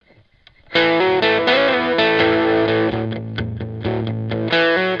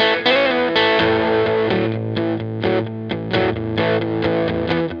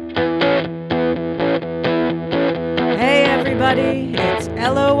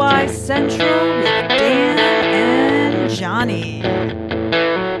LOI Central with Dan and Johnny.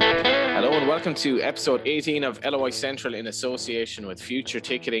 Hello and welcome to episode 18 of LOI Central in association with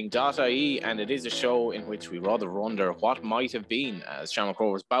FutureTicketing.ie, and it is a show in which we rather wonder what might have been as Shamrock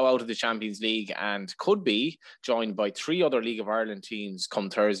Rovers bow out of the Champions League and could be joined by three other League of Ireland teams come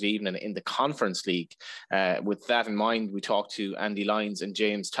Thursday evening in the Conference League. With that in mind, we talked to Andy Lyons and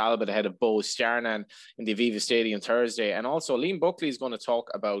James Talbot ahead of Bohs Stjarnan in the Aviva Stadium Thursday, and also Liam Buckley is going to talk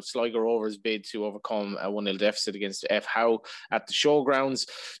about Sligo Rovers' bid to overcome a 1-0 deficit against F. Howe at the showgrounds.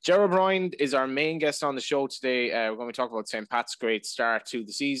 Gerard O'Brien is our main guest on the show today. We're going to talk about St. Pat's great start to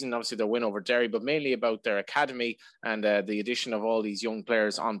the season, obviously their win over Derry, but mainly about their academy and the addition of all these young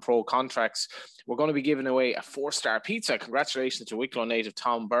players on pro contracts. We're going to be giving away a 4-star pizza. Congratulations to Wicklow native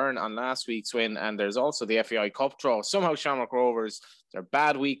Tom Byrne on last week's win, and there's also the FAI Cup draw. Somehow Shamrock Rovers, their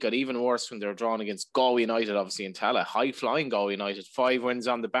bad week got even worse when they were drawn against Galway United, obviously in Tala. High-flying Galway United, 5 wins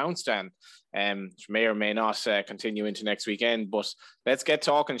on the bounce, Dan. Which may or may not continue into next weekend. But let's get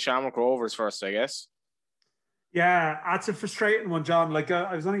talking Shamrock Rovers first, I guess. Yeah, that's a frustrating one, John. Like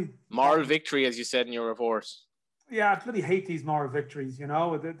I was only moral victory, as you said in your report. Yeah, I bloody hate these moral victories. You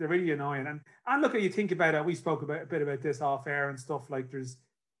know, they're really annoying. And look, at you think about it. We spoke a bit about this off air and stuff. Like there's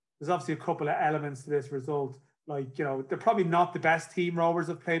obviously a couple of elements to this result. Like, you know, they're probably not the best team Rovers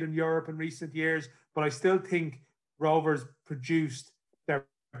have played in Europe in recent years, but I still think Rovers produced their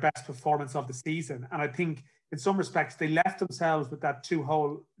best performance of the season. And I think in some respects they left themselves with that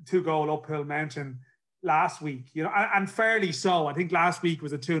two-goal uphill mountain last week, you know, and fairly so. I think last week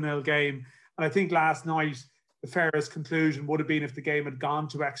was a 2-0 game, and I think last night the fairest conclusion would have been if the game had gone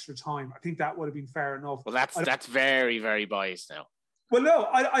to extra time. I think that would have been fair enough. Well, that's very, very biased now. Well, no,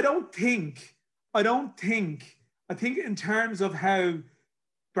 I think in terms of how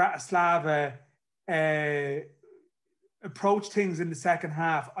Bratislava approached things in the second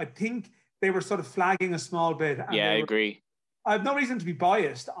half, I think they were sort of flagging a small bit. Yeah, I agree. I have no reason to be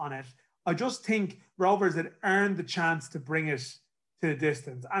biased on it. I just think Rovers had earned the chance to bring it to the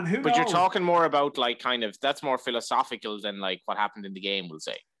distance. And who knows? But you're talking more about like kind of, that's more philosophical than like what happened in the game, we'll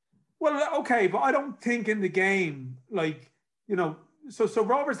say. Well, okay, but I don't think in the game, like, you know, so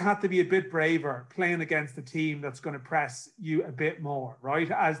Rovers had to be a bit braver playing against a team that's going to press you a bit more, right,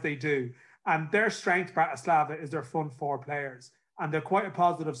 as they do. And their strength, Bratislava, is their front four players. And they're quite a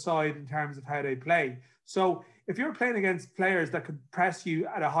positive side in terms of how they play. So if you're playing against players that could press you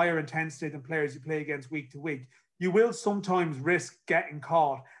at a higher intensity than players you play against week to week, you will sometimes risk getting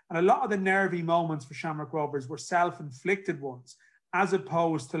caught. And a lot of the nervy moments for Shamrock Rovers were self-inflicted ones, as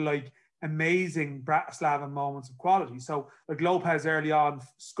opposed to like amazing Bratislava moments of quality. So like Lopez early on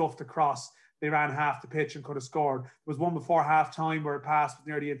scuffed across. They ran half the pitch and could have scored. There was one before half time where a pass was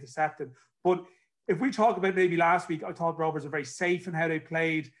nearly intercepted. But if we talk about maybe last week, I thought Rovers were very safe in how they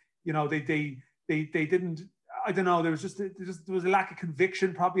played. You know, they didn't, I don't know, there was a lack of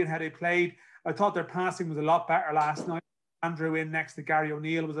conviction probably in how they played. I thought their passing was a lot better last night. Andrew in next to Gary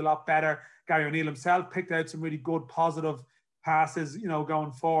O'Neill was a lot better. Gary O'Neill himself picked out some really good positive passes, you know,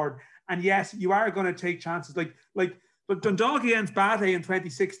 going forward. And yes, you are going to take chances. But Dundalk against Bate in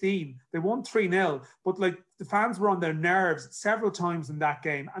 2016, they won 3-0, but like the fans were on their nerves several times in that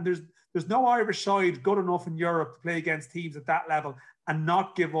game. And there's no Irish side good enough in Europe to play against teams at that level and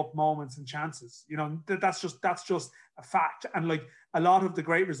not give up moments and chances. You know, that's just a fact. And like a lot of the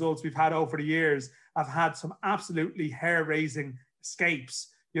great results we've had over the years have had some absolutely hair-raising escapes,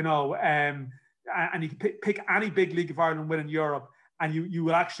 you know, and you can pick any big League of Ireland win in Europe and you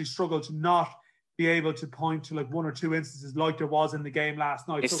will actually struggle to not be able to point to like one or two instances like there was in the game last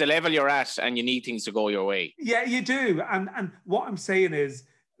night. It's the level you're at and you need things to go your way. Yeah, you do. And what I'm saying is,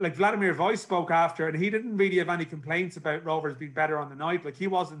 like Vladimir Weiss spoke after, and he didn't really have any complaints about Rovers being better on the night. Like he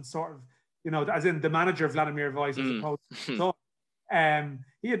wasn't sort of, you know, as in the manager of Vladimir Weiss as opposed to so,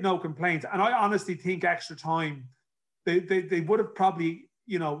 he had no complaints. And I honestly think extra time, they would have probably,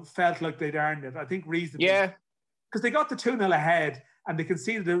 you know, felt like they'd earned it. I think reasonably. Yeah. Because they got the 2-0 ahead. And they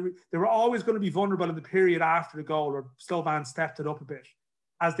conceded they were always going to be vulnerable in the period after the goal, or Slovan stepped it up a bit,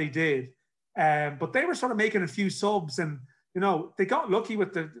 as they did. But they were sort of making a few subs, and you know they got lucky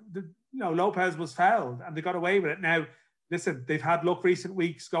with the you know Lopez was fouled, and they got away with it. Now, listen, they've had luck recent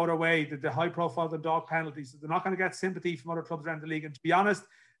weeks go their way. The high-profile Dundalk penalties, so they're not going to get sympathy from other clubs around the league. And to be honest,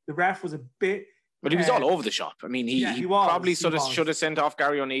 the ref was a bit. But he was all over the shop. I mean, he probably should have sent off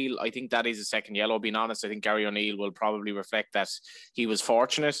Gary O'Neill. I think that is a second yellow, being honest. I think Gary O'Neill will probably reflect that he was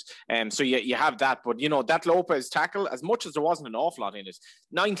fortunate. So you have that. But, you know, that Lopez tackle, as much as there wasn't an awful lot in it,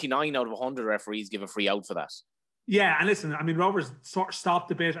 99 out of 100 referees give a free out for that. Yeah, and listen, I mean, Rovers sort of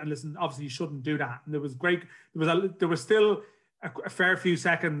stopped a bit, and listen, obviously you shouldn't do that. And there was great, there was still a fair few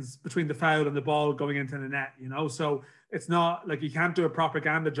seconds between the foul and the ball going into the net, you know. So it's not like you can't do a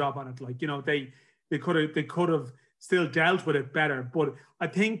propaganda job on it. Like, you know, they could have still dealt with it better. But I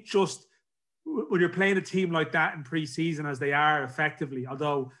think just when you're playing a team like that in pre-season, as they are effectively,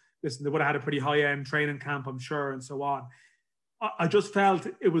 although listen, they would have had a pretty high-end training camp, I'm sure, and so on. I just felt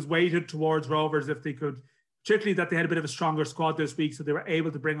it was weighted towards Rovers if they could, particularly that they had a bit of a stronger squad this week, so they were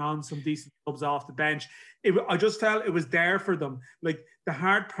able to bring on some decent subs off the bench. I just felt it was there for them. Like, the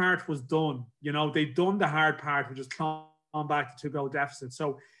hard part was done. You know, they'd done the hard part, which is climb back to 2-goal deficit.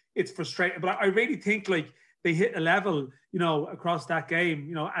 So it's frustrating. But I really think, like, they hit a level, you know, across that game,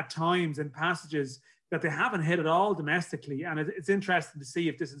 you know, at times in passages that they haven't hit at all domestically. And it's interesting to see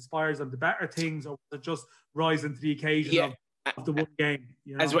if this inspires them to better things, or just rising to the occasion of the one game.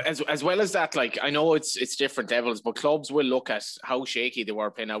 You know? As well as that, like, I know it's different levels, but clubs will look at how shaky they were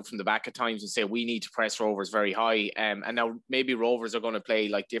playing out from the back at times and say, we need to press Rovers very high. And now maybe Rovers are going to play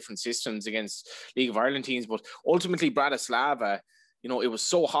like different systems against League of Ireland teams, but ultimately Bratislava, you know, it was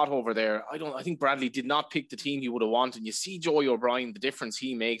so hot over there. I think Bradley did not pick the team he would have wanted. And you see Joey O'Brien, the difference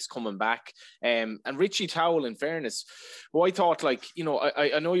he makes coming back. And Richie Towell, in fairness, who I thought, like, you know,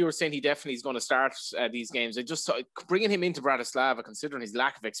 I know you were saying he definitely is going to start these games. I just thought bringing him into Bratislava, considering his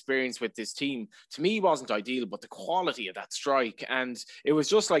lack of experience with this team, to me wasn't ideal, but the quality of that strike. And it was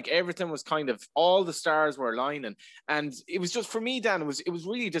just like everything was kind of, all the stars were aligning. And it was just, for me, Dan, it was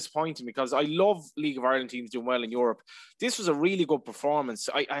really disappointing because I love League of Ireland teams doing well in Europe. This was a really good performance.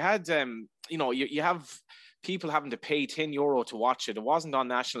 I had, you know, you have people having to pay €10 to watch it. It wasn't on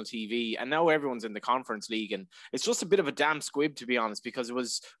national TV, and now everyone's in the Conference League, and it's just a bit of a damn squib, to be honest, because there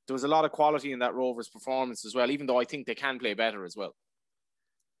was a lot of quality in that Rovers performance as well, even though I think they can play better as well.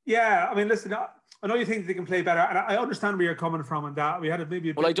 Yeah, I mean, listen, I know you think they can play better, and I understand where you're coming from on that. We had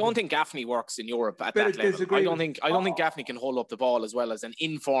maybe. Well, I don't think Gaffney works in Europe at that level. I don't think Gaffney can hold up the ball as well as an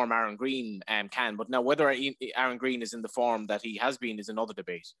in-form Aaron Green can. But now, whether Aaron Green is in the form that he has been is another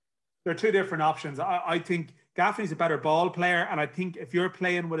debate. There are two different options. I think Gaffney's a better ball player, and I think if you're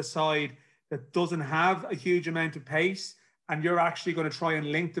playing with a side that doesn't have a huge amount of pace, and you're actually going to try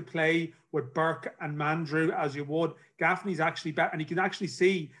and link the play with Burke and Mandrew as you would, Gaffney's actually better. And you can actually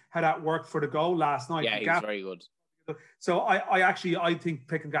see how that worked for the goal last night. Yeah, he was very good. So I think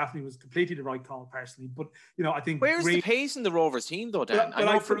picking Gaffney was completely the right call personally. But, you know, I think... Where's the pace in the Rovers team though, Dan? I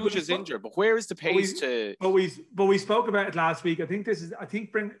know Ferrugia's injured, but where is the pace But we spoke about it last week. I think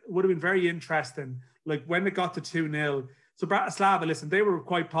would have been very interesting, like when it got to 2-0. So Bratislava, listen, they were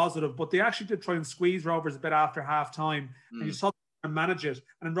quite positive, but they actually did try and squeeze Rovers a bit after half time. And you saw them manage it.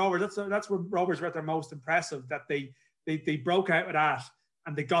 And in Rovers, that's where Rovers were at their most impressive, that they broke out with that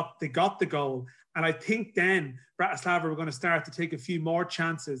and they got the goal. And I think then Bratislava were going to start to take a few more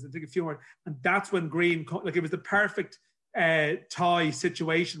chances and and that's when Green, like, it was the perfect tie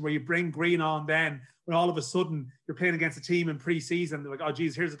situation where you bring Green on then when all of a sudden you're playing against a team in pre-season. They're like, oh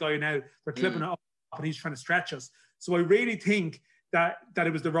geez, here's a guy now, they're clipping it up and he's trying to stretch us. So I really think that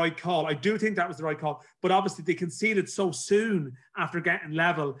it was the right call. I do think that was the right call, but obviously they conceded so soon after getting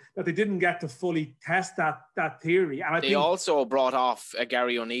level that they didn't get to fully test that theory. And they also brought off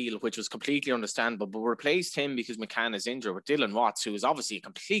Gary O'Neill, which was completely understandable, but replaced him because McCann is injured with Dylan Watts, who is obviously a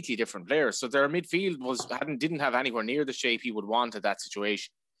completely different player. So their midfield didn't have anywhere near the shape he would want at that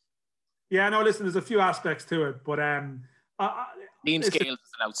situation. Yeah, no, listen, there's a few aspects to it, but Liam Scales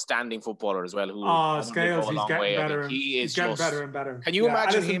is an outstanding footballer as well. Scales, he's getting better. He's getting better and better. Can you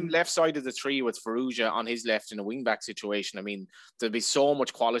imagine him left side of the three with Ferrugia on his left in a wing-back situation? I mean, there'd be so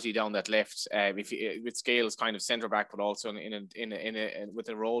much quality down that left with Scales kind of centre back, but also with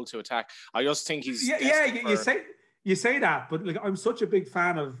a role to attack. I just think he's you say that, but like, I'm such a big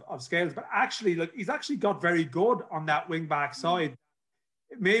fan of Scales, but actually, like, he's actually got very good on that wing-back side.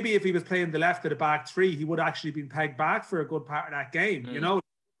 Maybe if he was playing the left of the back three, he would actually been pegged back for a good part of that game. You know,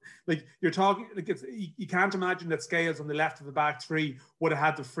 like you're talking, like you can't imagine that Scales on the left of the back three would have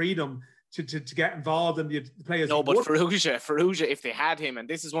had the freedom to get involved in the players. No, but Ferrugia, if they had him, and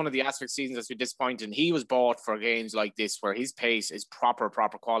this is one of the aspects seasons that's been disappointing, he was bought for games like this where his pace is proper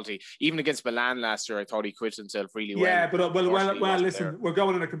quality. Even against Milan last year, I thought he quit himself really well. Yeah, but well, listen, we're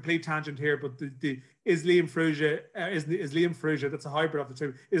going on a complete tangent here, but is Liam Ferrugia, that's a hybrid of the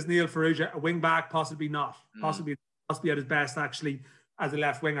two. Is Neil Ferrugia a wing back? Possibly not. Possibly at his best actually as a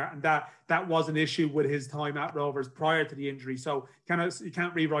left winger, and that was an issue with his time at Rovers prior to the injury. So you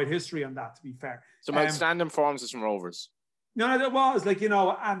can't rewrite history on that, to be fair. Some outstanding performances from Rovers. No, that was like, you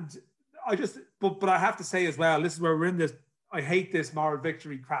know, and I just, but I have to say as well, this is where we're in this. I hate this moral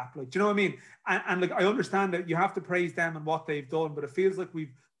victory crap. Like, do you know what I mean? And like, I understand that you have to praise them and what they've done, but it feels like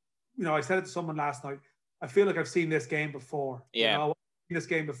we've, you know, I said it to someone last night. I feel like I've seen this game before. Yeah. You know, I've seen this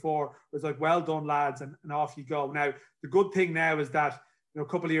game before. It was like, well done, lads, and off you go. Now, the good thing now is that, a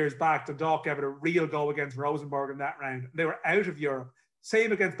couple of years back, Dundalk gave it a real go against Rosenborg in that round. They were out of Europe.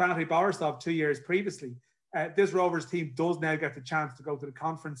 Same against Bate Borisov 2 years previously. This Rovers team does now get the chance to go to the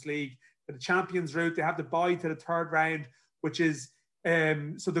Conference League, to the Champions route. They have to bye to the third round, which is,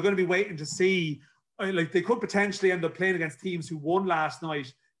 so they're going to be waiting to see. Like, they could potentially end up playing against teams who won last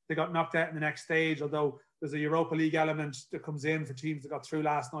night. They got knocked out in the next stage, although there's a Europa League element that comes in for teams that got through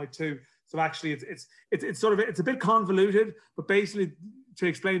last night too. So actually, it's sort of, it's a bit convoluted, but basically, to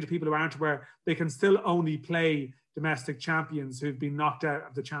explain to people who aren't aware, they can still only play domestic champions who've been knocked out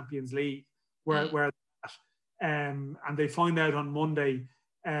of the Champions League, and they find out on Monday,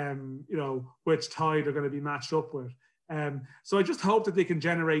 which tie they're going to be matched up with. So I just hope that they can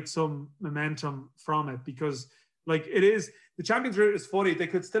generate some momentum from it, because like, it is, the Champions route is funny. They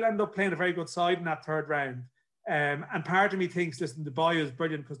could still end up playing a very good side in that third round. And part of me thinks, listen, Dubai is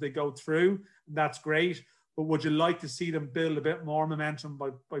brilliant because they go through, and that's great. But would you like to see them build a bit more momentum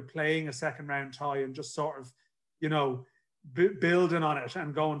by playing a second round tie and just sort of, building on it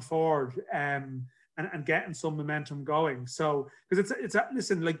and going forward, and getting some momentum going? So, because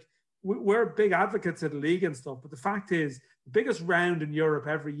listen, like, we're big advocates of the league and stuff, but the fact is, the biggest round in Europe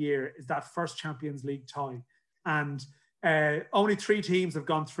every year is that first Champions League tie. And only 3 teams have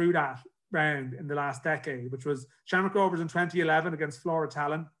gone through that round in the last decade, which was Shamrock Rovers in 2011 against Flora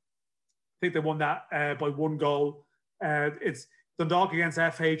Tallinn. I think they won that by 1 goal. It's Dundalk against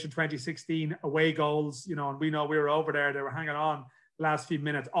FH in 2016, away goals, and we know we were over there. They were hanging on the last few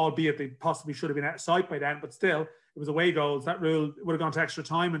minutes, albeit they possibly should have been out of sight by then, but still, it was away goals. That rule would have gone to extra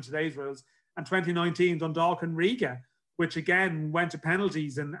time in today's rules. And 2019, Dundalk and Riga, which again went to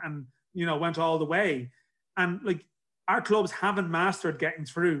penalties and went all the way. And like, our clubs haven't mastered getting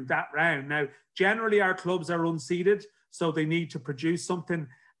through that round. Now, generally, our clubs are unseeded, so they need to produce something.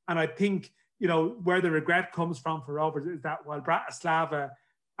 And I think, where the regret comes from for Rovers is that while Bratislava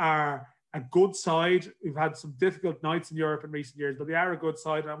are a good side, we've had some difficult nights in Europe in recent years, but they are a good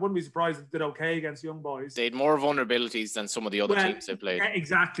side. And I wouldn't be surprised if they did okay against Young Boys. They had more vulnerabilities than some of the other teams they played.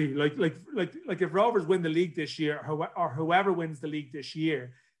 Exactly. Like if Rovers win the league this year, or whoever wins the league this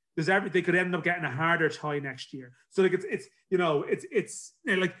year, they could end up getting a harder tie next year. So like it's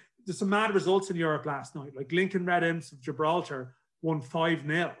like, there's some mad results in Europe last night. Like Lincoln Red Imps of Gibraltar won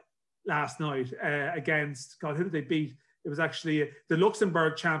 5-0 last night against, God, who did they beat? It was actually the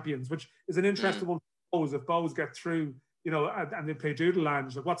Luxembourg champions, which is an interesting one. If Bows get through, and they play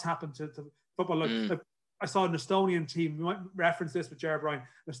Doodleland, like, what's happened to football? Like, I saw an Estonian team. We might reference this with Jared Bryan.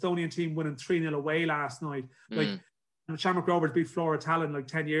 An Estonian team winning 3-0 away last night. Like, Shamrock Rovers beat Flora Tallinn like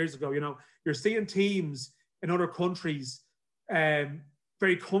 10 years ago. You're seeing teams in other countries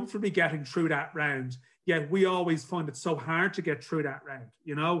very comfortably getting through that round. Yet we always find it so hard to get through that round.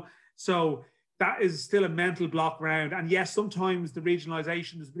 So that is still a mental block round. And yes, sometimes the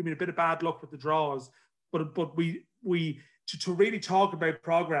regionalisation has been a bit of bad luck with the draws, but we to really talk about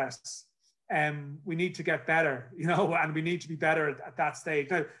progress, we need to get better, and we need to be better at that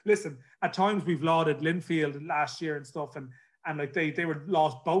stage. Now, listen, at times we've lauded Linfield last year and stuff, and like they were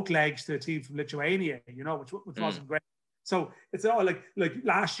lost both legs to a team from Lithuania, which wasn't great. So it's all like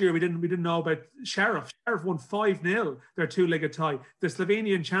last year we didn't know about Sheriff. Sheriff won 5-0 their 2-legged tie. The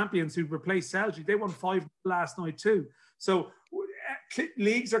Slovenian champions who replaced Celtic, they won 5 last night too. So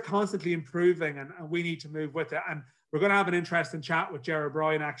leagues are constantly improving, and we need to move with it. And we're going to have an interesting chat with Jared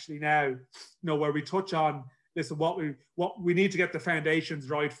Bryan actually now, where we touch on, listen, what we need to get the foundations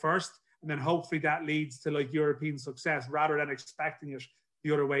right first, and then hopefully that leads to like European success rather than expecting it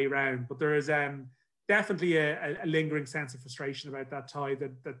the other way around. But there is definitely a lingering sense of frustration about that tie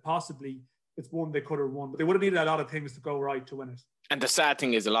that possibly it's one they could have won, but they would have needed a lot of things to go right to win it. And the sad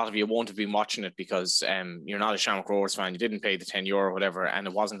thing is, a lot of you won't have been watching it because you're not a Shamrock Rovers fan. You didn't pay the €10 or whatever, and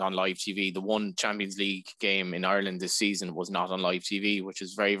it wasn't on live TV. The one Champions League game in Ireland this season was not on live TV, which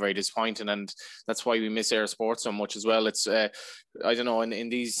is very, very disappointing. And that's why we miss Air Sports so much as well. It's I don't know, in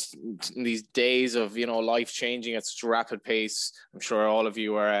these days of life changing at such a rapid pace, I'm sure all of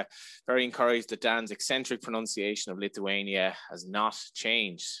you are very encouraged that Dan's eccentric pronunciation of Lithuania has not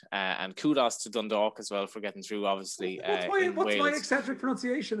changed. And kudos to Dundalk as well for getting through. Obviously, what's my eccentric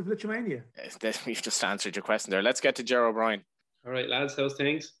pronunciation of Lithuania? We've just answered your question there. Let's get to Gerald O'Brien. All right, lads, how's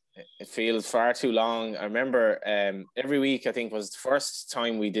things? It feels far too long. I remember every week, I think was the first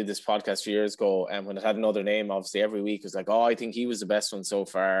time we did this podcast 2 years ago, and when it had another name, obviously every week it was like, oh, I think he was the best one so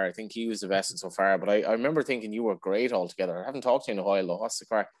far. I think he was the best one so far. But I remember thinking you were great altogether. I haven't talked to you in a while though. What's the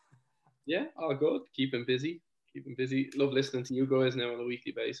crack? Yeah, all good. Keeping busy. Love listening to you guys now on a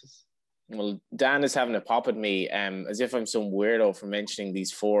weekly basis. Well, Dan is having a pop at me, as if I'm some weirdo for mentioning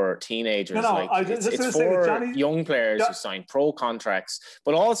these 4 teenagers. No, like it's 4 young players who signed pro contracts,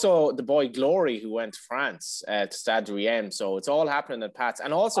 but also the boy Glory who went to France to Stade Riem. So it's all happening at Pats.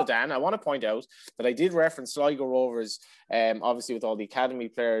 And also, Dan, I want to point out that I did reference Sligo Rovers. Obviously, with all the academy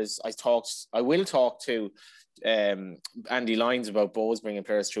players, I will talk to Andy Lyons about Bowes bringing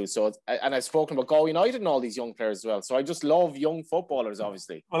players through. So, and I've spoken about Go United and all these young players as well. So I just love young footballers,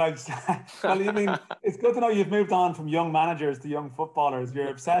 obviously. Well, you mean it's good to know you've moved on from young managers to young footballers. Your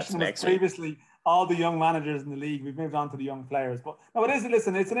obsession was previously all the young managers in the league. We've moved on to the young players. But no, it is.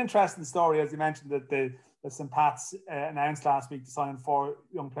 Listen, it's an interesting story, as you mentioned, that the St. Pat's announced last week to sign 4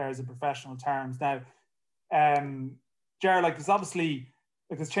 young players in professional terms. Now, Jared, like, there's obviously.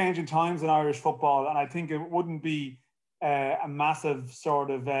 It's changing times in Irish football, and I think it wouldn't be a massive sort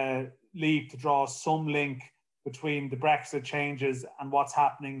of leap to draw some link between the Brexit changes and what's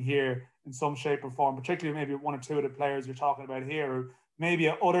happening here in some shape or form, particularly maybe 1 or 2 of the players you're talking about here, or maybe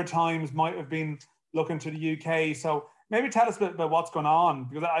at other times might have been looking to the UK. So maybe tell us a bit about what's going on,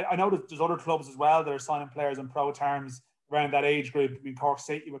 because I know that there's other clubs as well that are signing players in pro terms around that age group. I mean, Cork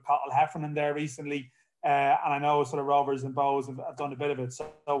City with Cottle Heffernan there recently. And I know sort of Rovers and Bowes have done a bit of it.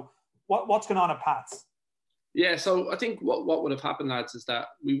 So what's going on at Pats? Yeah, so I think what would have happened, lads, is that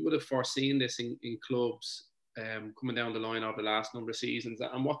we would have foreseen this in clubs coming down the line over the last number of seasons.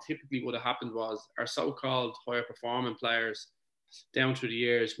 And what typically would have happened was our so-called higher performing players down through the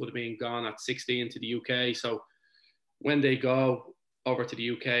years would have been gone at 16 to the UK. So when they go over to the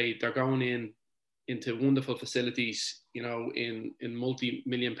UK, they're going into wonderful facilities, you know, in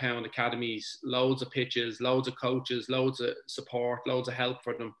multi-million pound academies, loads of pitches, loads of coaches, loads of support, loads of help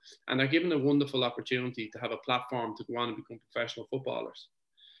for them. And they're given a wonderful opportunity to have a platform to go on and become professional footballers.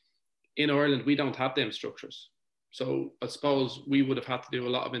 In Ireland, we don't have them structures. So I suppose we would have had to do a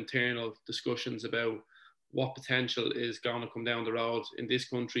lot of internal discussions about what potential is going to come down the road in this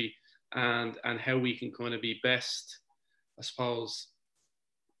country, and how we can kind of be best, I suppose,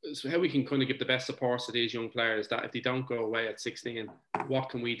 so how we can kind of give the best support to these young players, that if they don't go away at 16, what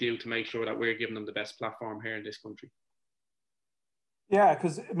can we do to make sure that we're giving them the best platform here in this country? Yeah,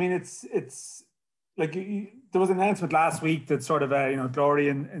 because I mean, it's like there was an announcement last week that sort of Glory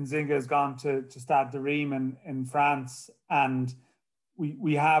and Nzinga has gone to Stade de Reims in France, and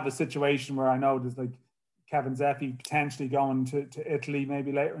we have a situation where I know there's like Kevin Zeppi potentially going to Italy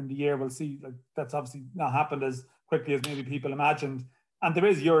maybe later in the year. We'll see. Like, that's obviously not happened as quickly as maybe people imagined. And there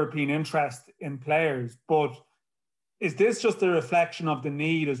is European interest in players, but is this just a reflection of the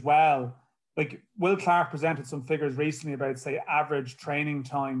need as well? Like, Will Clark presented some figures recently about, say, average training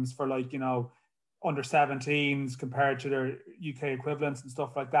times for, like, under 17s compared to their UK equivalents and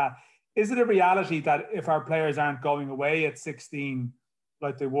stuff like that. Is it a reality that if our players aren't going away at 16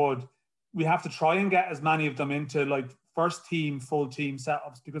 like they would, we have to try and get as many of them into, like, first team, full team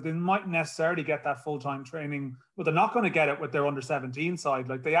setups, because they might necessarily get that full-time training, but they're not going to get it with their under 17 side.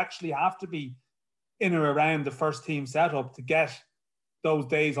 Like, they actually have to be in or around the first team setup to get those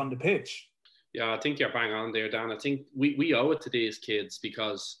days on the pitch. Yeah, I think you're bang on there, Dan. I think we owe it to these kids,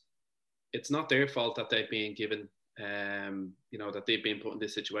 because it's not their fault that they've been given, that they've been put in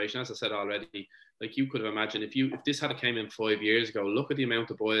this situation. As I said already, like, you could have imagined if this had came in 5 years ago, look at the amount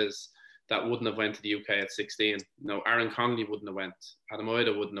of boys that wouldn't have went to the UK at 16. Aaron Connolly wouldn't have went. Adam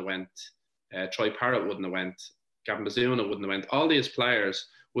Ida wouldn't have went. Troy Parrott wouldn't have went. Gavin Bazuna wouldn't have went. All these players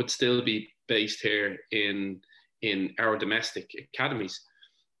would still be based here in our domestic academies.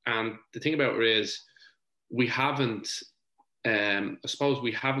 And the thing about it is, we haven't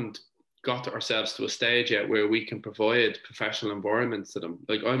got ourselves to a stage yet where we can provide professional environments to them.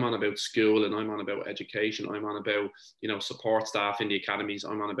 Like, I'm on about school, and I'm on about education. I'm on about, support staff in the academies.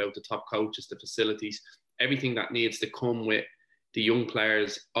 I'm on about the top coaches, the facilities, everything that needs to come with the young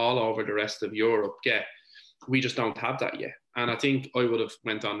players all over the rest of Europe. Yeah, we just don't have that yet. And I think I would have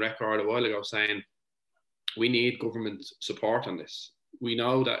went on record a while ago saying we need government support on this. We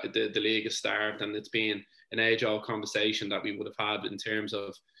know that the league is starved, and it's been an age-old conversation that we would have had in terms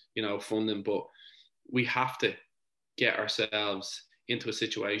of, funding, but we have to get ourselves into a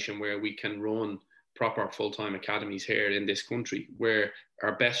situation where we can run proper full-time academies here in this country, where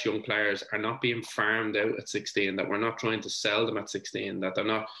our best young players are not being farmed out at 16, that we're not trying to sell them at 16, that they're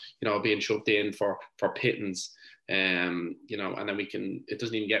not, being shoved in for pittance, and then it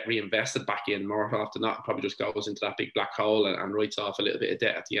doesn't even get reinvested back in. More often than not, it probably just goes into that big black hole and writes off a little bit of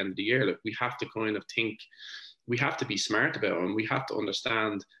debt at the end of the year. Like, we have to kind of think, we have to be smart about it, and we have to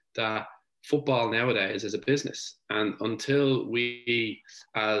understand that football nowadays is a business, and until we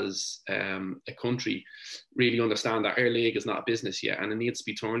as a country really understand that our league is not a business yet and it needs to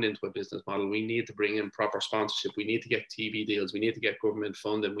be turned into a business model, we need to bring in proper sponsorship, we need to get TV deals, we need to get government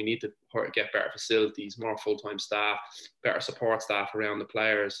funding, we need to get better facilities, more full-time staff, better support staff around the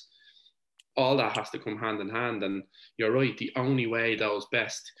players. All that has to come hand in hand. And you're right, the only way those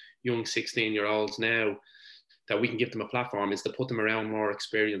best young 16-year-olds now that we can give them a platform is to put them around more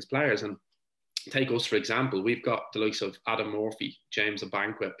experienced players. And take us, for example, we've got the likes of Adam Murphy, James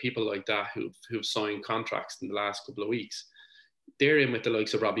Abankwah, people like that who've signed contracts in the last couple of weeks. They're in with the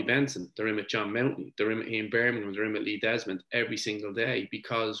likes of Robbie Benson, they're in with John Mountney, they're in with Ian Birmingham, they're in with Lee Desmond every single day,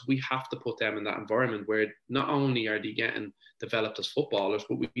 because we have to put them in that environment where not only are they getting developed as footballers,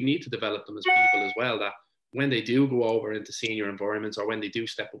 but we need to develop them as people as well, that when they do go over into senior environments, or when they do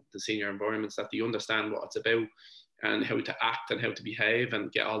step up to senior environments, that they understand what it's about and how to act and how to behave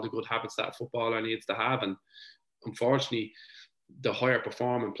and get all the good habits that a footballer needs to have. And unfortunately, the higher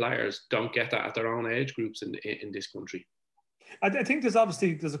performing players don't get that at their own age groups in this country. I think there's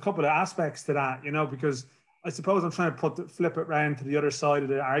a couple of aspects to that, you know, because I suppose I'm trying to flip it around to the other side of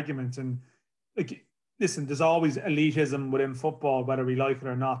the argument. And like, listen, there's always elitism within football, whether we like it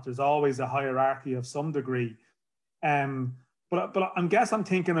or not. There's always a hierarchy of some degree. But I'm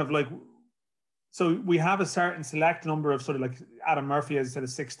thinking of like, so we have a certain select number of sort of like Adam Murphy, as I said,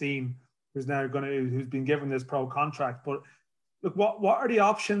 is 16, who's been given this pro contract. But look, what are the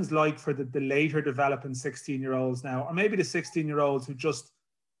options like for the later developing 16-year-olds now, or maybe the 16-year-olds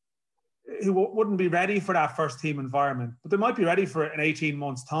who wouldn't be ready for that first team environment, but they might be ready for it in 18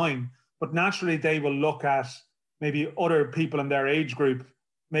 months' time. But naturally, they will look at maybe other people in their age group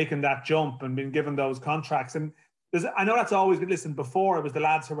making that jump and being given those contracts. And I know that's always, listen, before it was the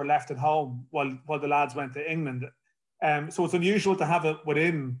lads who were left at home while the lads went to England. So it's unusual to have it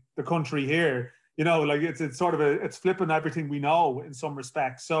within the country here. You know, like it's sort of it's flipping everything we know in some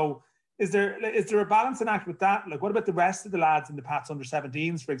respects. So is there a balancing act with that? Like, what about the rest of the lads in the Pats under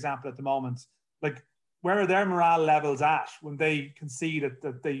 17s, for example, at the moment? Like, where are their morale levels at when they can see that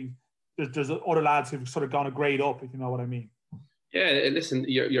there's other lads who've sort of gone a grade up, if you know what I mean? Yeah, listen,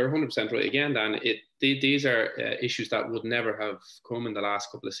 you're 100% right. Again, Dan, these are issues that would never have come in the last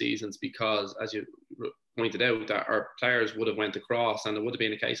couple of seasons, because, as you pointed out, that our players would have went across and it would have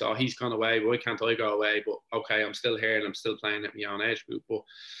been a case, oh, he's gone away, why can't I go away? But okay, I'm still here and I'm still playing at my own age group. But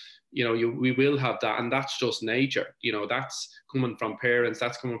you know, we will have that, and that's just nature. You know, that's coming from parents,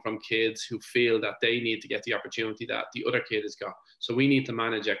 that's coming from kids who feel that they need to get the opportunity that the other kid has got. So we need to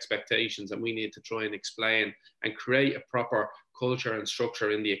manage expectations, and we need to try and explain and create a proper culture and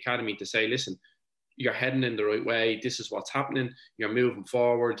structure in the academy to say, listen, you're heading in the right way, this is what's happening, you're moving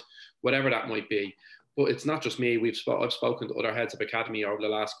forward, whatever that might be. But it's not just me. I've spoken to other heads of academy over the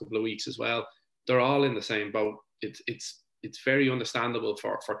last couple of weeks as well. They're all in the same boat. It's very understandable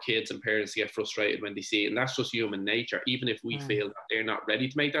for kids and parents to get frustrated when they see it. And that's just human nature. Even if we feel that they're not ready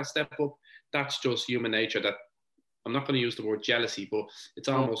to make that step up, that's just human nature. That I'm not going to use the word jealousy, but it's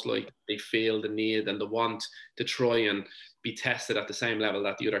almost like they feel the need and the want to try and be tested at the same level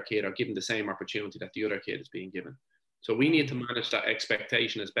that the other kid, or given the same opportunity that the other kid is being given. So we need to manage that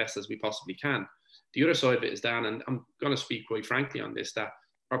expectation as best as we possibly can. The other side of it is, Dan, and I'm going to speak quite frankly on this, that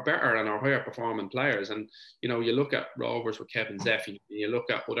are better and are higher performing players. And, you know, you look at Rovers with Kevin Zeffy, and you look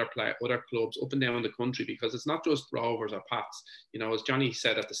at other clubs up and down the country, because it's not just Rovers or Pats. You know, as Johnny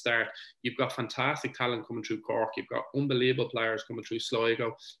said at the start, you've got fantastic talent coming through Cork. You've got unbelievable players coming through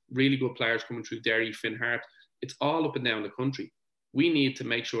Sligo, really good players coming through Derry, Finn Hart. It's all up and down the country. We need to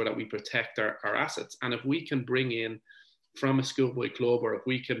make sure that we protect our assets. And if we can bring in from a schoolboy club, or if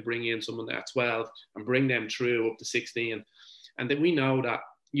we can bring in someone at 12 and bring them through up to 16, and then we know that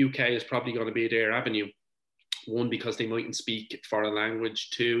UK is probably going to be their avenue. One, because they mightn't speak foreign language.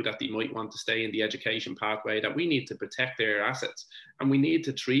 Two, that they might want to stay in the education pathway, that we need to protect their assets. And we need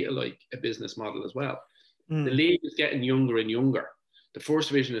to treat it like a business model as well. The league is getting younger and younger. The First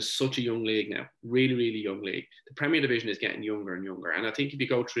Division is such a young league now, really, really young league. The Premier Division is getting younger and younger. And I think if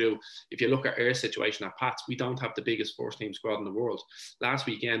you look at our situation at Pats, we don't have the biggest first team squad in the world. Last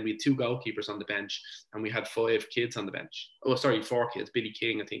weekend, we had 2 goalkeepers on the bench and we had 5 kids on the bench. 4 kids. Billy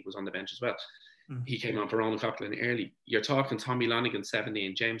King, I think, was on the bench as well. He came on for Ronald Coughlin early. You're talking Tommy Lonigan,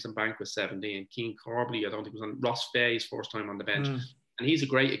 17, James Abankwah, 17, Keane Corbley, I don't think was on, Ross Fay's first time on the bench. And he's a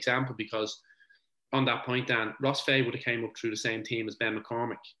great example, because on that point, Dan, Ross Fay would have came up through the same team as Ben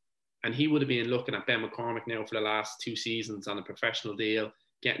McCormick. And he would have been looking at Ben McCormick now for the last 2 seasons on a professional deal,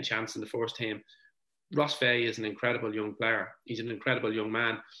 getting a chance in the first team. Ross Fay is an incredible young player. He's an incredible young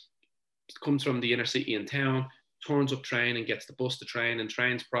man. Comes from the inner city in town, turns up training, gets the bus to train and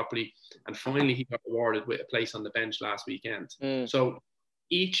trains properly. And finally, he got rewarded with a place on the bench last weekend. So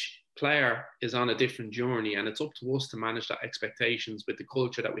each player is on a different journey, and it's up to us to manage that expectations with the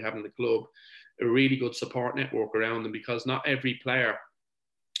culture that we have in the club, a really good support network around them, because not every player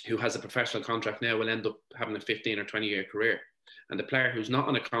who has a professional contract now will end up having a 15 or 20-year career. And the player who's not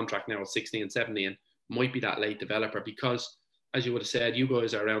on a contract now at 16 and 17 might be that late developer, because, as you would have said, you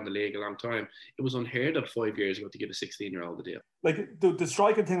guys are around the league a long time. It was unheard of 5 years ago to give a 16-year-old a deal. Like the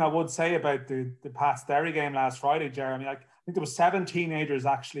striking thing I would say about the Pats Derry game last Friday, Jeremy, I think there was 7 teenagers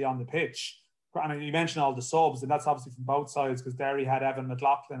actually on the pitch. And you mentioned all the subs, and that's obviously from both sides, because Derry had Evan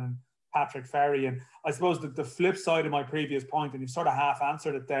McLaughlin and Patrick Ferry. And I suppose the flip side of my previous point, and you've sort of half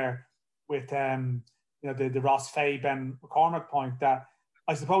answered it there with the Ross Fay, Ben McCormack point, that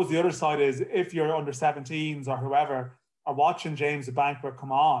I suppose the other side is, if you're under 17s or whoever are watching James the Banquet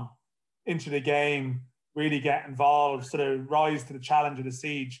come on into the game, really get involved, sort of rise to the challenge of the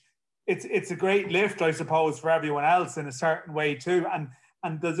siege, it's a great lift, I suppose, for everyone else in a certain way too.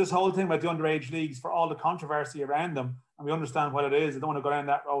 And there's this whole thing about the underage leagues, for all the controversy around them, and we understand what it is. I don't want to go down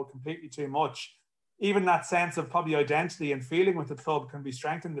that road completely too much. Even that sense of probably identity and feeling with the club can be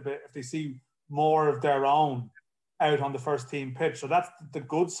strengthened a bit if they see more of their own out on the first team pitch. So that's the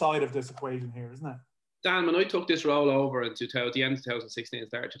good side of this equation here, isn't it? Dan, when I took this role over in the end of 2016,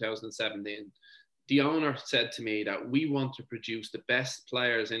 start of 2017, the owner said to me that we want to produce the best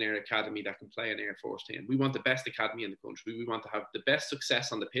players in our academy that can play in our first team. We want the best academy in the country. We want to have the best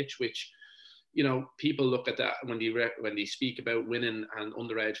success on the pitch, which, you know, people look at that when they speak about winning and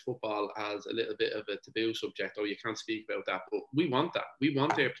underage football as a little bit of a taboo subject. Oh, you can't speak about that. But we want that. We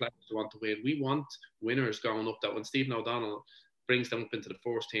want our players to want to win. We want winners going up, that when Stephen O'Donnell brings them up into the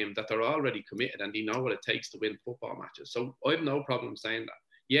first team, that they're already committed and they know what it takes to win football matches. So I have no problem saying that.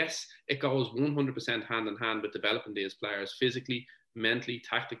 Yes, it goes 100% hand in hand with developing these players physically, mentally,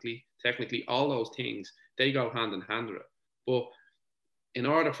 tactically, technically, all those things, they go hand in hand with it. But in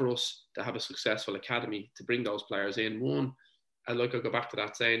order for us to have a successful academy, to bring those players in, one, I'd like to go back to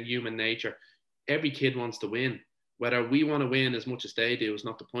that saying, human nature. Every kid wants to win. Whether we want to win as much as they do is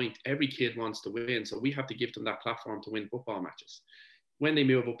not the point. Every kid wants to win. So we have to give them that platform to win football matches. When they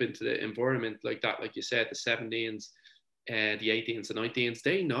move up into the environment like that, like you said, the 17s, the 18s and 19s,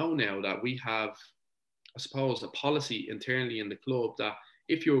 they know now that we have, I suppose, a policy internally in the club that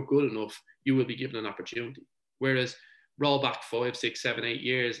if you're good enough, you will be given an opportunity. Whereas roll back 5, 6, 7, 8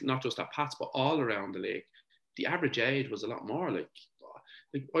 years, not just at Pats, but all around the league, the average age was a lot more. Like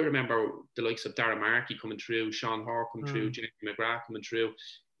I remember the likes of Darren Markey coming through, Sean Hoare coming through, Jamie McGrath coming through.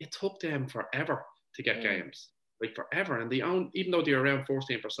 It took them forever to get games, like forever. And even though they were around first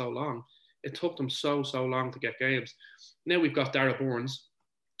team for so long, it took them so long to get games. Now we've got Darragh Burns,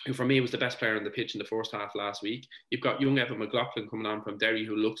 who for me was the best player on the pitch in the first half last week. You've got young Evan McLaughlin coming on from Derry,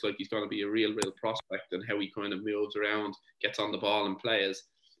 who looks like he's going to be a real prospect, and how he kind of moves around, gets on the ball and plays.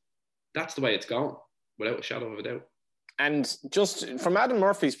 That's the way it's going, without a shadow of a doubt. And just from Adam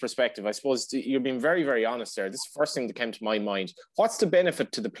Murphy's perspective, I suppose you're being very, very honest there. This is the first thing that came to my mind. What's the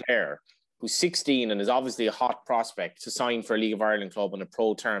benefit to the player who's 16 and is obviously a hot prospect to sign for a League of Ireland club on a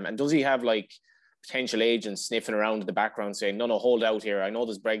pro term? And does he have like potential agents sniffing around in the background saying, no, hold out here. I know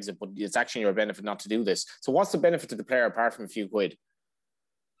there's Brexit, but it's actually your benefit not to do this. So what's the benefit to the player apart from a few quid?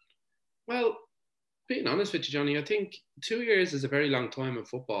 Well, being honest with you, Johnny, I think 2 years is a very long time in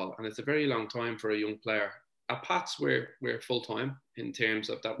football, and it's a very long time for a young player. At Pats, we're full-time in terms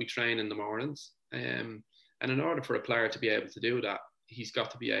of that we train in the mornings. And in order for a player to be able to do that, he's got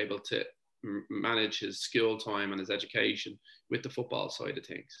to be able to manage his school time and his education with the football side of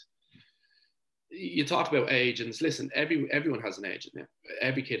things. You talked about agents. Listen, everyone has an agent now.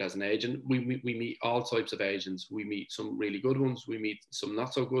 Every kid has an agent. We meet all types of agents. We meet some really good ones. We meet some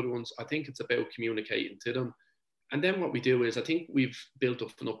not so good ones. I think it's about communicating to them. And then what we do is, I think we've built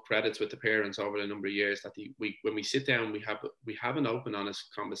up enough credits with the parents over a number of years that when we sit down, we have an open,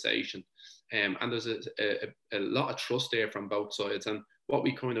 honest conversation. And there's a lot of trust there from both sides. And what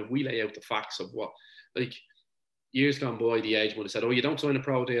we lay out the facts of what, like, years gone by, the agent would have said, oh, you don't sign a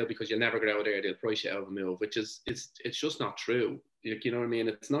pro deal because you'll never get out there. They'll price you out of a move, which is, it's just not true. You know what I mean?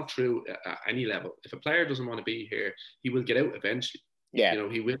 It's not true at any level. If a player doesn't want to be here, he will get out eventually. Yeah. You know,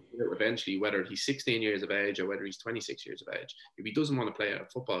 he will get out eventually, whether he's 16 years of age or whether he's 26 years of age. If he doesn't want to play at a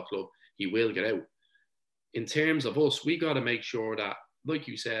football club, he will get out. In terms of us, we got to make sure that, like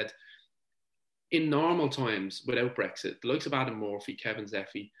you said, in normal times, without Brexit, the likes of Adam Murphy, Kevin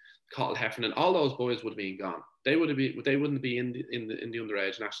Zeffy, Cathal Heffernan, all those boys would have been gone. They wouldn't be in the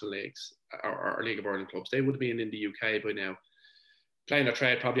underage national leagues or League of Ireland clubs. They would have been in the UK by now. playing their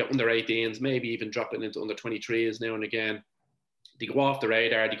trade probably at under 18s, maybe even dropping into under 23s now and again. They go off the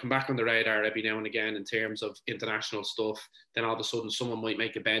radar, they come back on the radar every now and again in terms of international stuff. Then all of a sudden someone might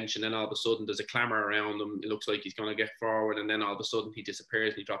make a bench, and then all of a sudden there's a clamour around him. It looks like he's going to get forward, and then all of a sudden he disappears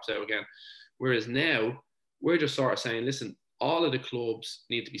and he drops out again. Whereas now we're just sort of saying, listen, all of the clubs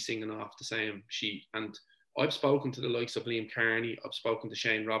need to be singing off the same sheet. And I've spoken to the likes of Liam Kearney, I've spoken to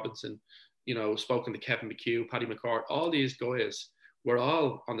Shane Robinson, you know, spoken to Kevin McHugh, Paddy McCourt, all these guys, we're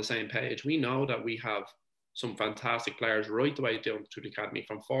all on the same page. We know that we have some fantastic players right the way down through the academy,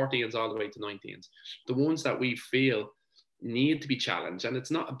 from 14s all the way to 19s. The ones that we feel need to be challenged. And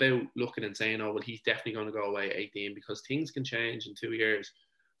it's not about looking and saying, oh, well, he's definitely going to go away at 18, because things can change in 2 years.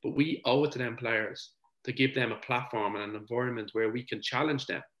 But we owe it to them players to give them a platform and an environment where we can challenge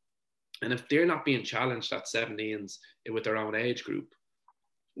them. And if they're not being challenged at 17s with their own age group,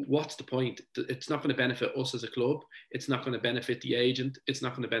 what's the point? It's not going to benefit us as a club. It's not going to benefit the agent. It's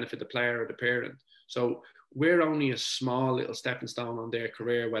not going to benefit the player or the parent. So we're only a small little stepping stone on their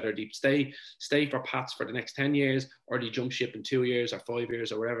career, whether they stay for Pats for the next 10 years or they jump ship in 2 years or 5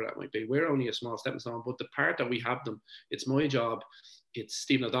 years or wherever that might be. We're only a small stepping stone, but the part that we have them, it's my job, it's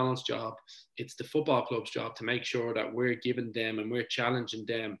Stephen O'Donnell's job, it's the football club's job to make sure that we're giving them and we're challenging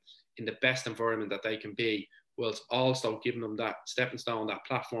them in the best environment that they can be, whilst also giving them that stepping stone, that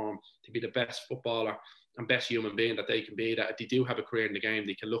platform to be the best footballer and best human being that they can be, that if they do have a career in the game,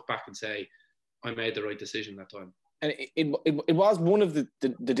 they can look back and say, I made the right decision that time. And it was one of the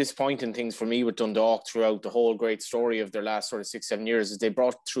disappointing things for me with Dundalk throughout the whole great story of their last sort of 6-7 years, is they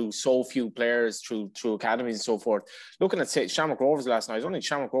brought through so few players through academies and so forth. Looking at, say, Shamrock Rovers last night, only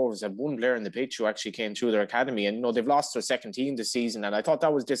Shamrock Rovers had one player in the pitch who actually came through their academy, and you know they've lost their second team this season, and I thought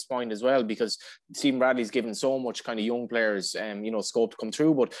that was disappointing as well, because Stephen Bradley's given so much kind of young players scope to come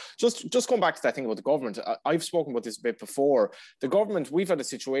through. But just going back to that thing about the government, I've spoken about this a bit before. The government, we've had a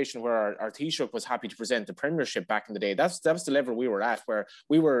situation where our Taoiseach was happy to present the Premiership back in the day. That was the level we were at, where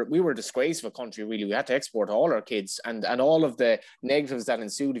we were a disgrace of a country, really. We had to export all our kids, and all of the negatives that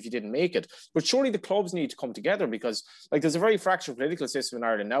ensued if you didn't make it. But surely the clubs need to come together, because like there's a very fractured political system in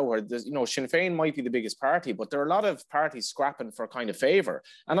Ireland now, where there's, you know, Sinn Féin might be the biggest party, but there are a lot of parties scrapping for kind of favour.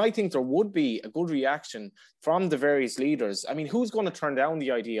 And I think there would be a good reaction from the various leaders. I mean, who's going to turn down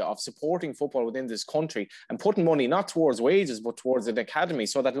the idea of supporting football within this country and putting money not towards wages but towards an academy,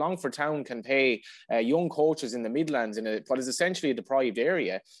 so that Longford Town can pay young coaches in the Midlands, in what is essentially a deprived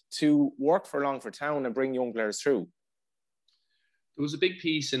area, to work for Longford Town and bring young players through? There was a big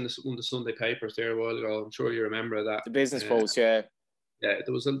piece in one of the Sunday papers there a while ago. I'm sure you remember that. The Business Post, yeah. Yeah,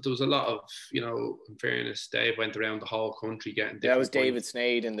 there was a lot of, you know, in fairness, Dave went around the whole country getting different. That was David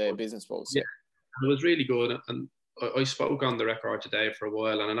Sneyd in the Business Post. Yeah, it was really good. And I spoke on the record today for a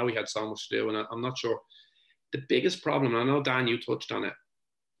while, and I know we had so much to do, and I'm not sure. The biggest problem, and I know, Dan, you touched on it,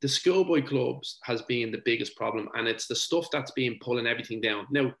 the schoolboy clubs has been the biggest problem, and it's the stuff that's been pulling everything down.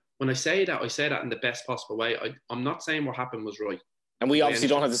 Now, when I say that in the best possible way. I'm not saying what happened was right. And we obviously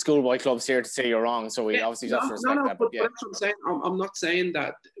don't have the schoolboy clubs here to say you're wrong, so we obviously just respect that. But that's what I'm saying. I'm not saying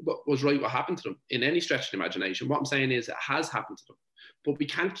that what was right, what happened to them in any stretch of the imagination. What I'm saying is it has happened to them. But we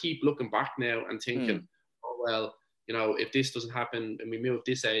can't keep looking back now and thinking, oh, well, you know, if this doesn't happen and we move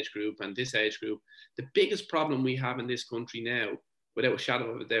this age group and this age group, the biggest problem we have in this country now, without a shadow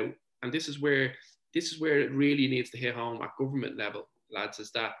of a doubt, and this is where it really needs to hit home at government level, lads,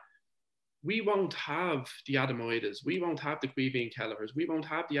 is that we won't have the Adamoidas, we won't have the Queeveen Kellers, we won't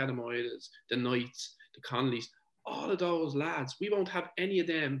have the Adamoidas, the Knights, the Conleys, all of those lads. We won't have any of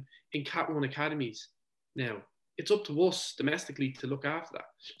them in Cat 1 academies now. It's up to us domestically to look after that.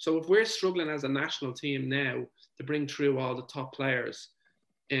 So if we're struggling as a national team now to bring through all the top players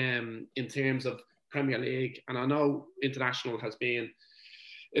in terms of Premier League, and I know international has been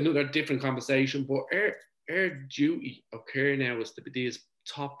another different conversation, but our duty of care now is to be these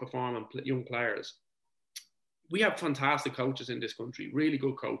top performing young players. We have fantastic coaches in this country, really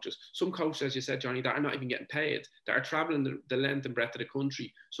good coaches. Some coaches, as you said, Johnny, that are not even getting paid, that are travelling the length and breadth of the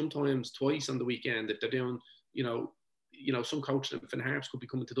country, sometimes twice on the weekend. If they're doing, you know, some coaches in Finn Harps could be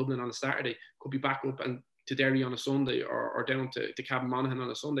coming to Dublin on a Saturday, could be back up and to Derry on a Sunday, or down to Cavan Monaghan on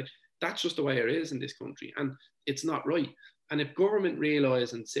a Sunday. That's just the way it is in this country, and it's not right. And if government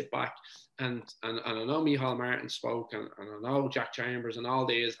realise and sit back, and I know Micheál Martin spoke, and I know Jack Chambers and all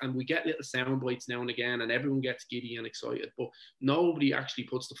these, and we get little sound bites now and again, and everyone gets giddy and excited, but nobody actually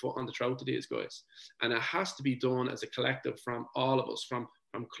puts the foot on the throat of these guys. And it has to be done as a collective from all of us, from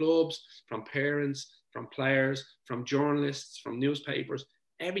clubs, from parents, from players, from journalists, from newspapers,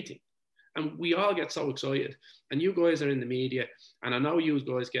 everything. And we all get so excited. And you guys are in the media, and I know you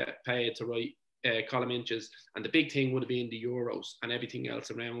guys get paid to write column inches, and the big thing would have been the Euros and everything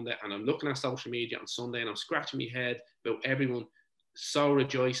else around it. And I'm looking at social media on Sunday and I'm scratching my head about everyone so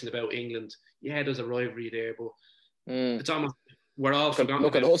rejoicing about England. Yeah, there's a rivalry there, but it's almost, we're all forgotten.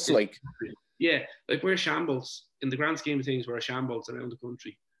 Look at us, like. Yeah, like we're shambles. In the grand scheme of things, we're a shambles around the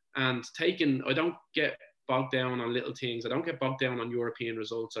country. And I don't get bogged down on little things. I don't get bogged down on European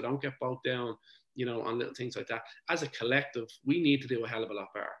results. I don't get bogged down, on little things like that. As a collective, we need to do a hell of a lot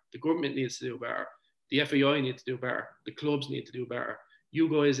better. The government needs to do better. The FAI needs to do better. The clubs need to do better. You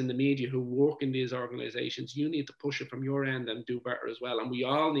guys in the media who work in these organisations, you need to push it from your end and do better as well. And we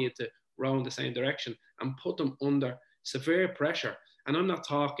all need to row in the same direction and put them under severe pressure. And I'm not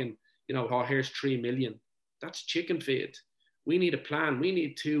talking, oh, here's 3 million. That's chicken feed. We need a plan. We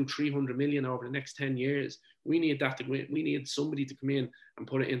need 200-300 million over the next 10 years. We need that we need somebody to come in and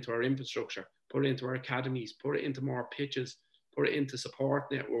put it into our infrastructure, put it into our academies, put it into more pitches, put it into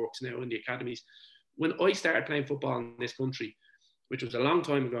support networks now in the academies. When I started playing football in this country, which was a long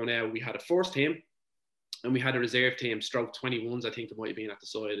time ago now, we had a first team and we had a reserve team, stroke 21s, I think it might have been at the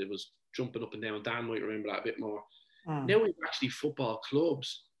side. It was jumping up and down. Dan might remember that a bit more. Now we've actually football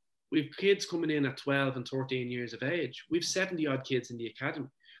clubs. We've kids coming in at 12 and 13 years of age. We've 70 odd kids in the academy.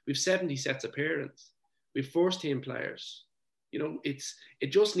 We've 70 sets of parents. We've first team players. It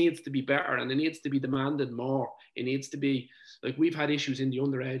just needs to be better, and it needs to be demanded more. It needs to be, like, we've had issues in the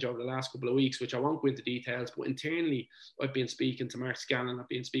underage over the last couple of weeks, which I won't go into details, but internally I've been speaking to Mark Scanlon, I've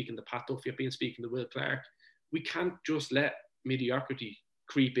been speaking to Pat Duffy, I've been speaking to Will Clark. We can't just let mediocrity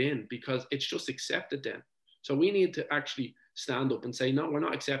creep in because it's just accepted then. So we need to actually stand up and say, no, we're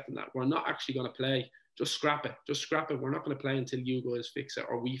not accepting that. We're not actually going to play. Just scrap it. Just scrap it. We're not going to play until you guys fix it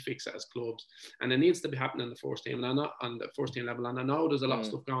or we fix it as clubs. And it needs to be happening in the first team. And I'm not on the first team level. And I know there's a lot of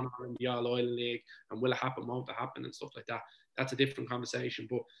stuff going on in the All-Ireland League and will it happen, won't it happen and stuff like that. That's a different conversation.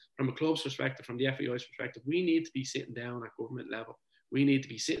 But from a club's perspective, from the FAI's perspective, we need to be sitting down at government level. We need to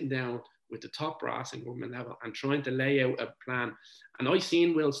be sitting down with the top brass in government level and trying to lay out a plan. And I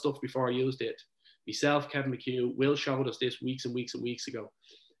seen Will's stuff before I used it. Myself, Kevin McHugh, Will showed us this weeks and weeks and weeks ago.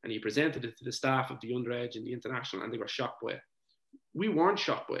 And he presented it to the staff of the underage and the international, and they were shocked by it. We weren't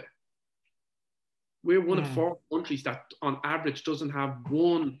shocked by it. We're one of 4 countries that, on average, doesn't have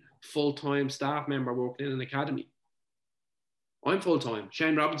one full-time staff member working in an academy. I'm full-time.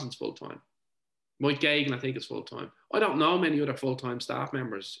 Shane Robinson's full-time. Mike Gagan, I think, is full-time. I don't know many other full-time staff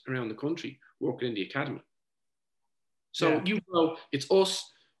members around the country working in the academy. So it's us.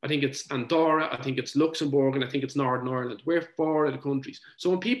 I think it's Andorra, I think it's Luxembourg, and I think it's Northern Ireland. We're 4 of the countries.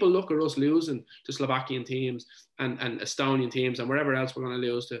 So when people look at us losing to Slovakian teams and Estonian teams and wherever else we're going to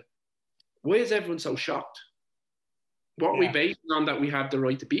lose to, why is everyone so shocked? What are we basing on that we have the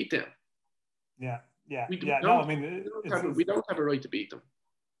right to beat them? We don't have a right to beat them.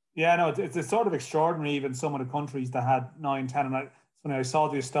 Yeah, no, it's sort of extraordinary, even some of the countries that had 9, 10. And when I saw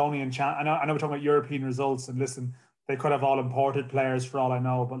the Estonian I know we're talking about European results, and listen, they could have all imported players for all I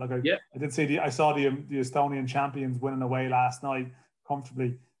know, but like I did see I saw the Estonian champions winning away last night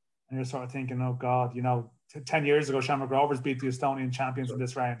comfortably, and you're sort of thinking, oh God, 10 years ago Shamrock Rovers beat the Estonian champions in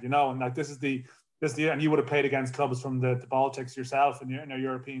this round, and like this is the and you would have played against clubs from the Baltics yourself in your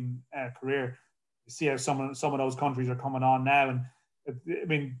European career. You see how some of those countries are coming on now, and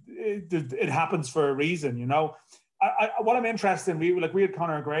it happens for a reason, what I'm interested in, we had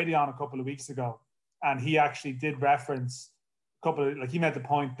Conor O'Grady on a couple of weeks ago. And he actually did reference he made the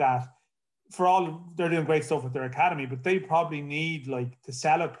point that for all, they're doing great stuff with their academy, but they probably need to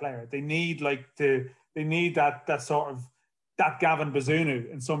sell a player. They need that sort of, that Gavin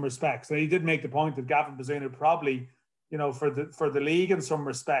Bazunu in some respects. And he did make the point that Gavin Bazunu probably, for the league in some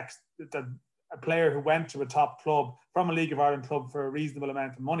respects, that a player who went to a top club from a League of Ireland club for a reasonable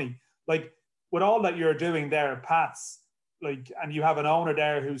amount of money, with all that you're doing there at Pats, and you have an owner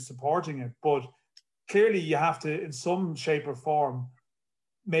there who's supporting it, but clearly you have to, in some shape or form,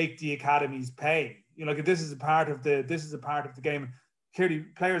 make the academies pay. This is a part of the game. Clearly,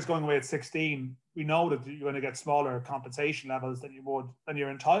 players going away at 16, we know that you're going to get smaller compensation levels than you're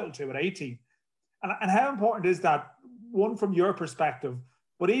entitled to at 18. And how important is that? One, from your perspective,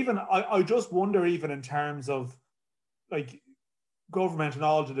 but even I just wonder, even in terms of government and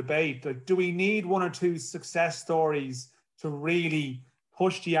all the debate, do we need 1 or 2 success stories to really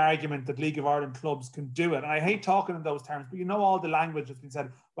push the argument that League of Ireland clubs can do it? And I hate talking in those terms, but all the language that's been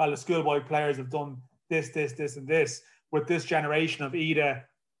said. Well, the schoolboy players have done this, and this with this generation of Ida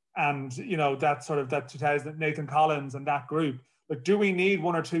and that 2000 Nathan Collins and that group. Do we need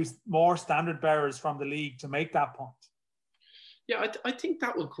 1 or 2 more standard bearers from the league to make that point? Yeah, I think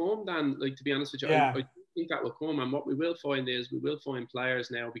that will come, Dan. To be honest with you, yeah. think that will come. And what we will find is we will find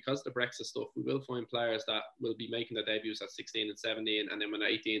players now, because of the Brexit stuff, we will find players that will be making their debuts at 16 and 17. And then when they're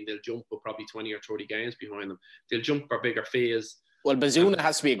 18, they'll jump with probably 20 or 30 games behind them. They'll jump for bigger fees. Well, Bazuna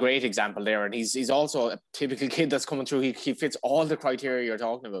has to be a great example there. And he's also a typical kid that's coming through. He fits all the criteria you're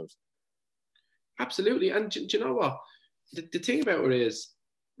talking about. Absolutely. And do you know what? The thing about it is,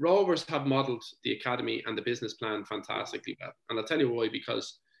 Rovers have modelled the academy and the business plan fantastically well. And I'll tell you why,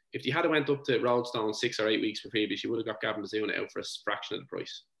 because if you had went up to Roadstone 6 or 8 weeks for previous, you would have got Gavin Bazuna out for a fraction of the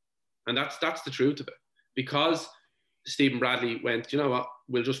price. And that's the truth of it. Because Stephen Bradley went, you know what,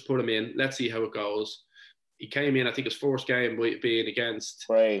 we'll just put him in. Let's see how it goes. He came in, I think his first game being against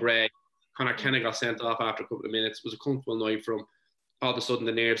Bray. Conor Kenny got sent off after a couple of minutes. It was a comfortable night for him. All of a sudden,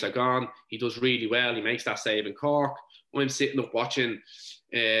 the nerves are gone. He does really well. He makes that save in Cork. I'm sitting up watching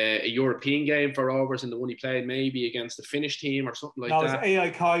a European game for Rovers, and the one he played maybe against the Finnish team or something like that. No, it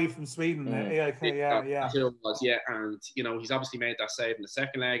was AIK from Sweden. AIK, yeah. It was, yeah. And, you know, he's obviously made that save in the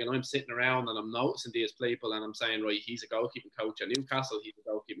second leg, and I'm sitting around and I'm noticing these people, and I'm saying, right, he's a goalkeeping coach at Newcastle, he's a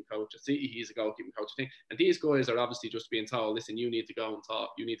goalkeeping coach at City, he's a goalkeeping coach. And these guys are obviously just being told, listen, you need to go and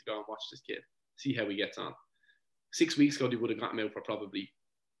talk, you need to go and watch this kid, see how he gets on. 6 weeks ago, they would have gotten him out for probably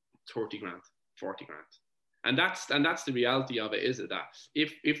 30 grand, 40 grand. And that's the reality of it, is it, that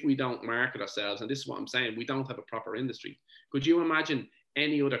if we don't market ourselves, and this is what I'm saying, we don't have a proper industry. Could you imagine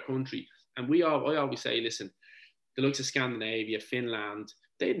any other country? And I always say, listen, the likes of Scandinavia, Finland,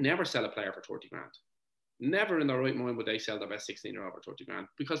 they'd never sell a player for 30 grand. Never in their right mind would they sell their best 16-year-old for 30 grand,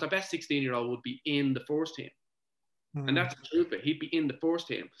 because their best 16-year-old would be in the first team. And that's the truth of it. He'd be in the first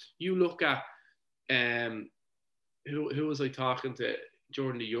team. You look at, who was I talking to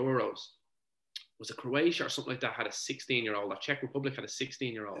during the Euros? Was it Croatia or something like that had a 16-year-old? Or Czech Republic had a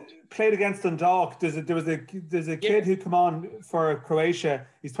 16-year-old. Played against Dundalk. There's a kid who come on for Croatia.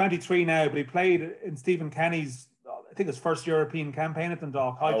 He's 23 now, but he played in Stephen Kenny's, I think, his first European campaign at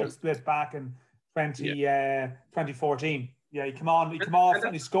Dundalk. Hydra split back in 2014. Yeah, he came off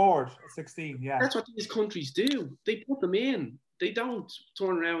and he scored at 16. Yeah, that's what these countries do. They put them in. They don't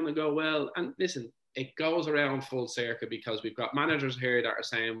turn around and go, well, and listen, it goes around full circle, because we've got managers here that are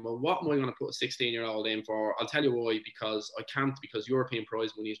saying, well, what am I going to put a 16-year-old in for? I'll tell you why, because I can't, because European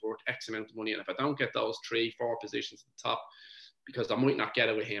prize money is worth X amount of money. And if I don't get those 3-4 positions at the top, because I might not get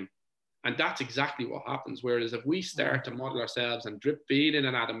it with him. And that's exactly what happens. Whereas if we start to model ourselves and drip feed in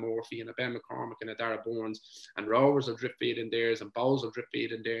an Adam Murphy and a Ben McCormick and a Dara Burns, and Rovers will drip feed in theirs and Bowles will drip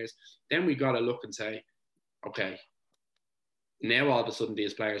feed in theirs, then we got to look and say, okay, now all of a sudden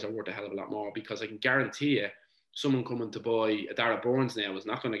these players are worth a hell of a lot more, because I can guarantee you someone coming to buy a Dara Burns now is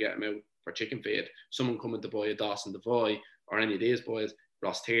not going to get him out for chicken feed. Someone coming to buy a Dawson Devoy or any of these boys,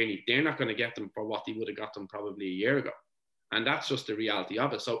 Ross Tierney, they're not going to get them for what they would have got them probably a year ago. And that's just the reality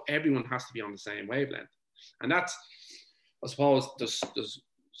of it. So everyone has to be on the same wavelength. And that's, I suppose, there's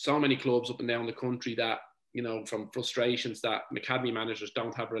so many clubs up and down the country that, you know, from frustrations that academy managers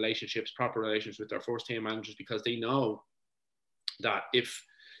don't have proper relationships with their first team managers, because they know that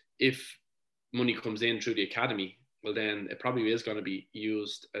if money comes in through the academy, well, then it probably is going to be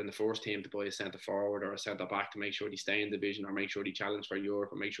used in the first team to buy a centre forward or a centre back to make sure they stay in division, or make sure they challenge for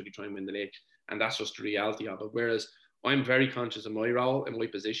Europe, or make sure they try and win the league. And that's just the reality of it. Whereas I'm very conscious of my role and my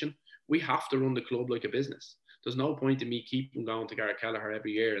position. We have to run the club like a business. There's no point in me keeping going to Gareth Kelleher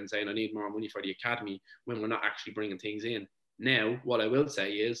every year and saying I need more money for the academy when we're not actually bringing things in. Now, what I will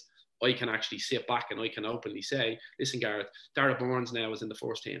say is, I can actually sit back and I can openly say, listen, Gareth, Dara Burns now is in the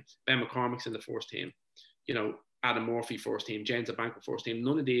first team. Ben McCormick's in the first team. You know, Adam Murphy first team, James Abanko first team.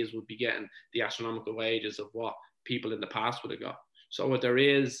 None of these would be getting the astronomical wages of what people in the past would have got. So there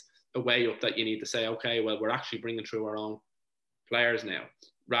is a way up that you need to say, okay, well, we're actually bringing through our own players now,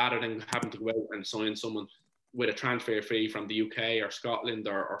 rather than having to go out and sign someone with a transfer fee from the UK or Scotland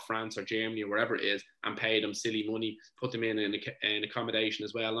or France or Germany or wherever it is, and pay them silly money, put them in accommodation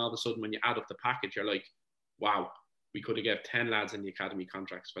as well. And all of a sudden, when you add up the package, you're like, wow, we could have got 10 lads in the academy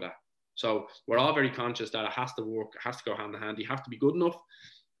contracts for that. So we're all very conscious that it has to work, it has to go hand in hand. You have to be good enough.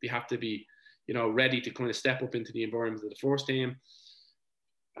 You have to be, you know, ready to kind of step up into the environment of the first team.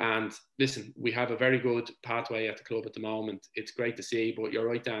 And listen, we have a very good pathway at the club at the moment. It's great to see, but you're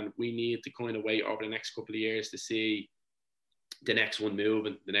right, Dan, we need to kind of wait over the next couple of years to see the next one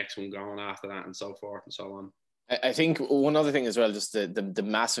moving, the next one going after that, and so forth and so on. I think one other thing as well, just the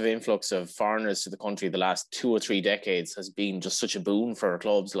massive influx of foreigners to the country the last 2 or 3 decades has been just such a boon for our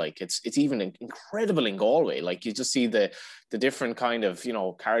clubs. Like it's even incredible in Galway. Like you just see the different kind of, you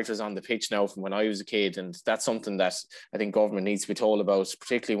know, characters on the pitch now from when I was a kid. And that's something that I think government needs to be told about,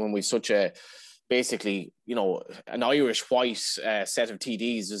 particularly when we've such a basically, you know, an Irish white set of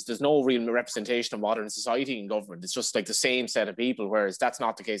TDs. There's no real representation of modern society in government. It's just like the same set of people, whereas that's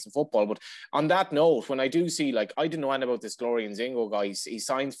not the case in football. But on that note, when I do see, like, I didn't know anything about this Glorian Zingo guy. He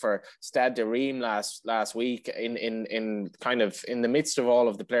signed for Stade de Reims last week in kind of in the midst of all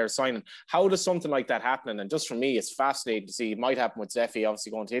of the players signing. How does something like that happen? And just for me, it's fascinating to see. It might happen with Zeffy,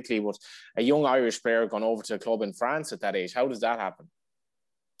 obviously going to Italy, but a young Irish player gone over to a club in France at that age. How does that happen?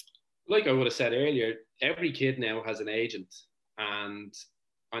 Like I would have said earlier, every kid now has an agent, and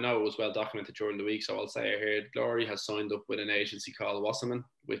I know it was well documented during the week, so I'll say I heard Glory has signed up with an agency called Wasserman,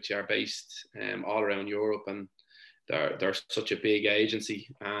 which are based all around Europe, and they're such a big agency,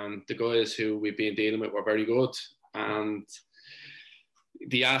 and the guys who we've been dealing with were very good, and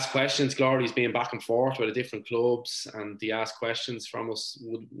they ask questions. Glory's been back and forth with the different clubs, and they ask questions from us.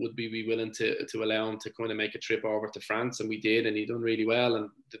 Would we be willing to allow him to kind of make a trip over to France? And we did, and he done really well. And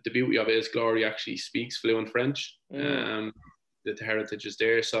the beauty of it is Glory actually speaks fluent French. The heritage is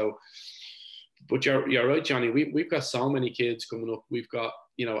there. So, but you're right, Johnny. We've got so many kids coming up. We've got,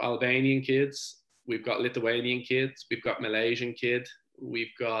 you know, Albanian kids. We've got Lithuanian kids. We've got Malaysian kid.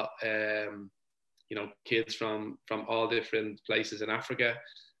 We've got you know, kids from all different places in Africa.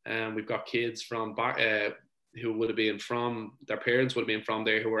 And we've got kids from who would have been from, their parents would have been from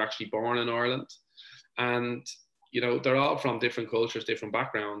there, who were actually born in Ireland. And, you know, they're all from different cultures, different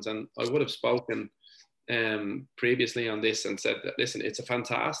backgrounds. And I would have spoken previously on this and said that, listen, it's a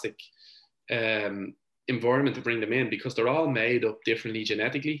fantastic environment to bring them in, because they're all made up differently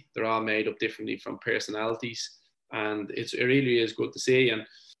genetically. They're all made up differently from personalities. And it really is good to see. And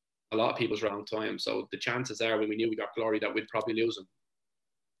a lot of people's wrong time. So the chances are, when we knew we got Glory, that we'd probably lose him.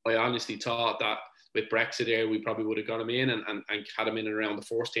 I honestly thought that with Brexit there, we probably would have got him in and had him in and around the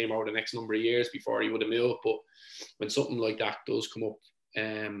first team over the next number of years before he would have moved. But when something like that does come up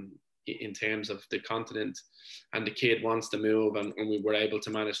in terms of the continent, and the kid wants to move, and we were able to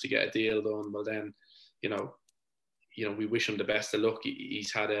manage to get a deal done, well then, you know, we wish him the best of luck.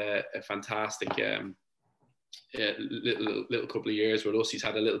 He's had a fantastic little couple of years with us. He's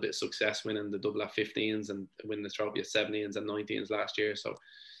had a little bit of success winning the double at 15s and winning the trophy at 17s and 19s last year. So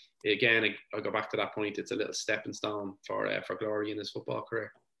again, I go back to that point. It's a little stepping stone for Glory in his football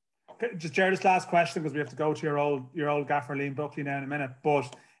career. Okay, just Jared, last question, because we have to go to your old gaffer Liam Buckley now in a minute.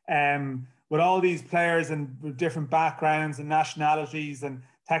 But with all these players and with different backgrounds and nationalities and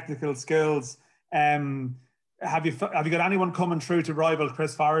technical skills, have you got anyone coming through to rival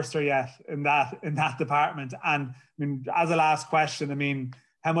Chris Forrester yet in that department? And I mean, as a last question, I mean,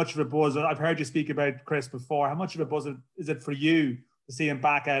 how much of a buzz? I've heard you speak about Chris before. How much of a buzz is it for you to see him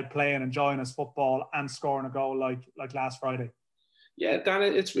back out playing, enjoying his football, and scoring a goal like last Friday? Yeah, Dan,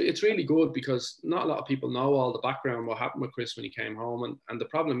 it's really good, because not a lot of people know all the background, what happened with Chris when he came home, and the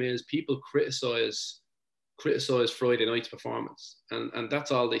problem is people criticise Friday night's performance, and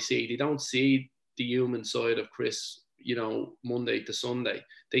that's all they see. They don't see the human side of Chris, you know, Monday to Sunday.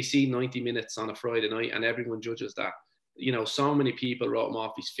 They see 90 minutes on a Friday night, and everyone judges that. You know, so many people wrote him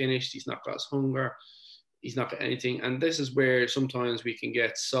off. He's finished. He's not got his hunger. He's not got anything. And this is where sometimes we can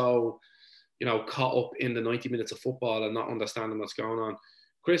get so, you know, caught up in the 90 minutes of football and not understanding what's going on.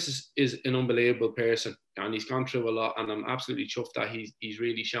 Chris is an unbelievable person, and he's gone through a lot, and I'm absolutely chuffed that he's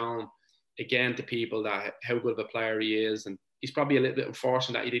really shown again to people that how good of a player he is. And he's probably a little bit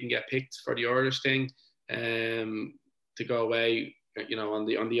unfortunate that he didn't get picked for the Irish thing to go away, you know, on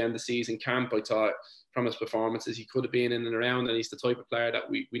the end of season camp. I thought from his performances he could have been in and around, and he's the type of player that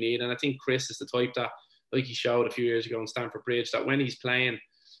we need. And I think Chris is the type that, like he showed a few years ago in Stamford Bridge, that when he's playing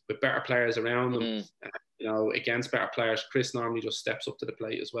with better players around him, you know, against better players, Chris normally just steps up to the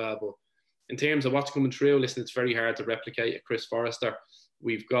plate as well. But in terms of what's coming through, listen, it's very hard to replicate a Chris Forrester.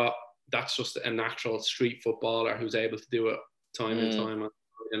 That's just a natural street footballer who's able to do it time and time on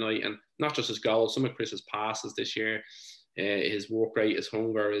the night. And not just his goals, some of Chris's passes this year, his work rate, his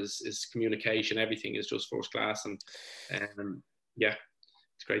hunger, his communication, everything is just first class. And yeah,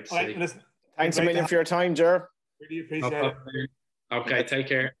 it's great to see. Listen, thanks a million for your time, Ger. Really appreciate it. Okay, take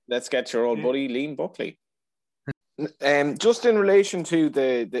care. Let's get your old buddy Liam Buckley. Just in relation to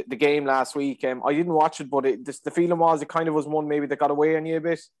the game last week, I didn't watch it, but the feeling was it kind of was one maybe that got away on you a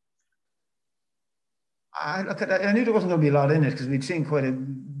bit. I knew there wasn't going to be a lot in it, because we'd seen quite a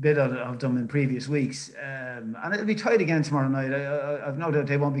bit of them in previous weeks. And it'll be tight again tomorrow night. I've no doubt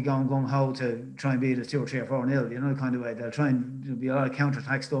they won't be going gung-ho to try and beat us 2 or 3 or 4-0, you know, the kind of way. There'll be a lot of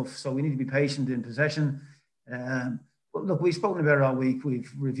counter-attack stuff, so we need to be patient in possession. But look, we've spoken about it all week. We've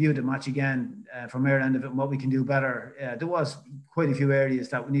reviewed the match again from our end of it and what we can do better. There was quite a few areas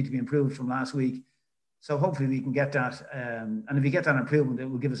that we need to be improved from last week. So hopefully we can get that. And if we get that improvement, it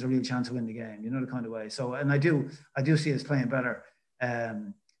will give us a real chance to win the game, you know, the kind of way. So, and I do see us playing better.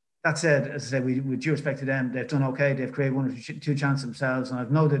 That said, as I said, with due respect to them, they've done okay. They've created one or two chances themselves. And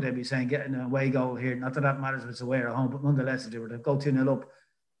I've known that they'd be saying getting an away goal here. Not that matters if it's away or at home, but nonetheless, if they were to go 2-0 up,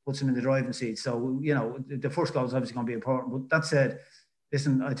 puts them in the driving seat. So, you know, the first goal is obviously going to be important. But that said,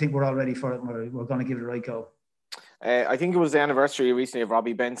 listen, I think we're all ready for it, and we're going to give it a right go. I think it was the anniversary recently of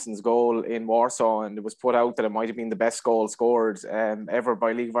Robbie Benson's goal in Warsaw, and it was put out that it might have been the best goal scored ever by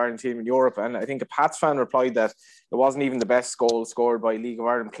a League of Ireland team in Europe. And I think a Pats fan replied that it wasn't even the best goal scored by a League of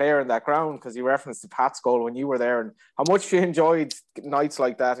Ireland player in that ground, because he referenced the Pats goal when you were there, and how much you enjoyed nights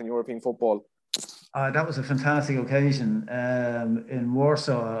like that in European football. That was a fantastic occasion. In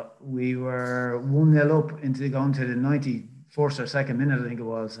Warsaw, we were 1-0 up going to the 91st or 2nd minute, I think it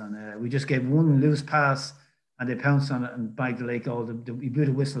was, and we just gave one loose pass, and they pounced on it and bagged the late goal. We blew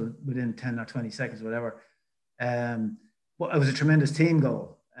the whistle within 10 or 20 seconds, whatever. But it was a tremendous team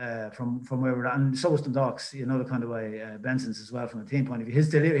goal from where we're at. And so was Dundalk's, you know, the kind of way. Benson's as well from a team point of view.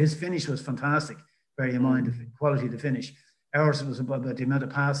 His finish was fantastic, bearing in mind the quality of the finish. Ours was about the amount of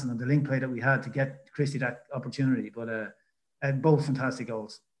passing and the link play that we had to get Christie that opportunity. But both fantastic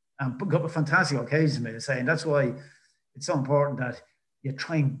goals. And got fantastic occasions, may I say. And that's why it's so important that you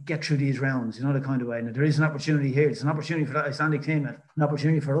try and get through these rounds, you know, the kind of way. And there is an opportunity here. It's an opportunity for that Icelandic team, an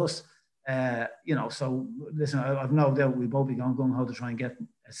opportunity for us. You know, so listen, I've no doubt we'll both be going how to try and get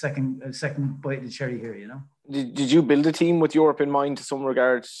a second bite of the cherry here, you know. Did you build a team with Europe in mind to some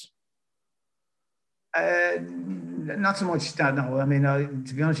regards? Not so much that, no. I mean,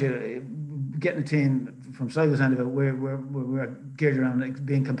 to be honest with you, getting a team from Sligo's end of it, we're geared around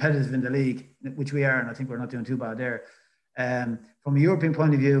being competitive in the league, which we are, and I think we're not doing too bad there. From a European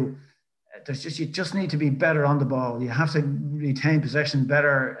point of view, you just need to be better on the ball. You have to retain possession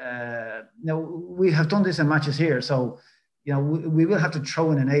better. Now, we have done this in matches here, so you know we will have to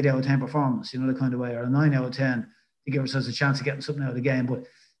throw in an 8 out of 10 performance, you know, the kind of way, or a 9 out of 10 to give ourselves a chance of getting something out of the game. But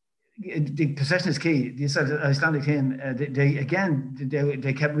the possession is key. The Icelandic team,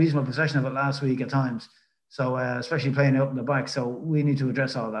 they kept reasonable possession of it last week at times. So especially playing out in the back. So we need to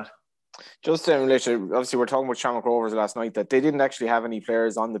address all that. Just Richard, obviously we're talking about Shamrock Rovers last night, that they didn't actually have any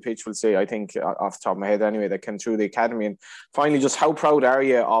players on the pitch, we'll say, I think off the top of my head anyway, that came through the academy. And finally, just how proud are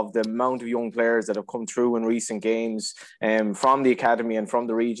you of the amount of young players that have come through in recent games from the academy and from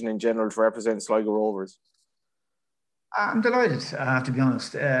the region in general to represent Sligo Rovers? I'm delighted, I have to be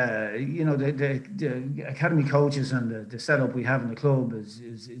honest. You know, the academy coaches and the setup we have in the club is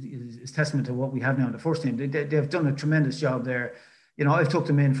testament to what we have now in the first team. They've done a tremendous job there. You know, I've took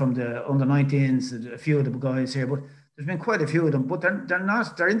them in from the under-19s, a few of the guys here, but there's been quite a few of them. But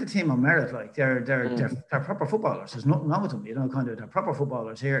they're in the team on merit. Like they're proper footballers. There's nothing wrong with them. You know, kind of they're proper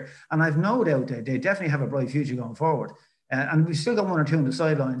footballers here, and I've no doubt that they definitely have a bright future going forward. And we've still got one or two on the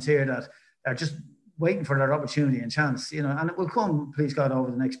sidelines here that are just waiting for their opportunity and chance. You know, and it will come, please God, over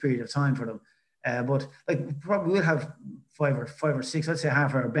the next period of time for them. But like probably we'll have five or six. Let's say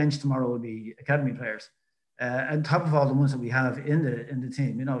half our bench tomorrow will be academy players. On top of all the ones that we have in the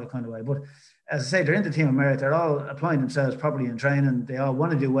team, you know, the kind of way. But as I say, they're in the team of merit. They're all applying themselves properly in training. They all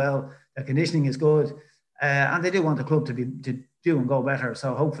want to do well. Their conditioning is good, and they do want the club to do and go better.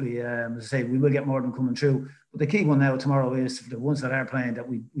 So hopefully, as I say, we will get more of them coming through. But the key one now tomorrow is for the ones that are playing that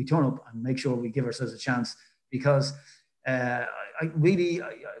we turn up and make sure we give ourselves a chance. Because I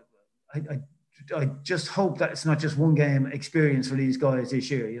just hope that it's not just one game experience for these guys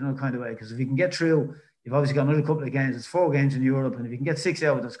this year, you know, kind of way. Because if we can get through. You've obviously got another couple of games. It's 4 games in Europe, and if you can get 6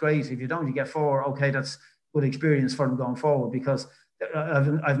 out, that's great. If you don't, you get 4. Okay, that's good experience for them going forward. Because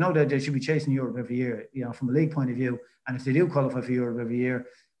I've no doubt they should be chasing Europe every year, you know, from a league point of view. And if they do qualify for Europe every year,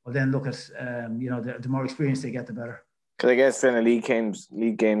 well, then look at you know, the more experience they get, the better. Because I guess then league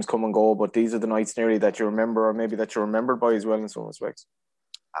games come and go, but these are the nights nearly that you remember, or maybe that you're remembered by as well in some respects.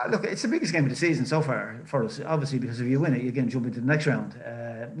 Look, it's the biggest game of the season so far for us, obviously, because if you win it, you can jump into the next round.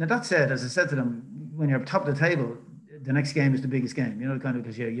 Now, that said, as I said to them, when you're top of the table, the next game is the biggest game, you know, kind of,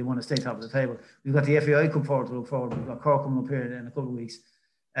 because you want to stay top of the table. We've got the FAI Cup forward to look forward. We've got Cork coming up here in a couple of weeks.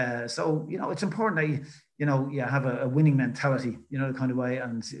 So, you know, it's important that you have a winning mentality, you know, the kind of way.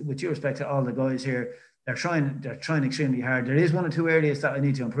 And with due respect to all the guys here, they're trying extremely hard. There is 1 or 2 areas that I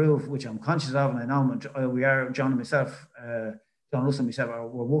need to improve, which I'm conscious of, and I know we are, John and myself, John Russell and myself,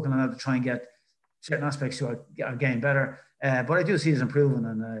 we're working on that to try and get certain aspects to our game better. But I do see us improving,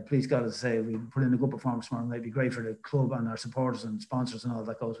 and please God, as I say, we put in a good performance tomorrow, it'd be great for the club and our supporters and sponsors and all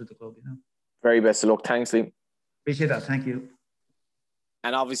that goes with the club, you know. Very best of luck. Thanks, Liam. Appreciate that. Thank you.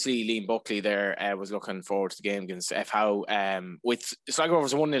 And obviously, Liam Buckley there was looking forward to the game against FH. With Sligo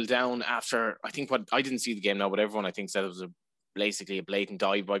Rovers 1-0 down after, I think I didn't see the game now, but everyone I think said it was basically a blatant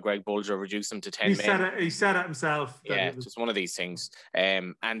dive by Greg Bulger, reduced them to 10 men. He said it himself. Yeah, just one of these things.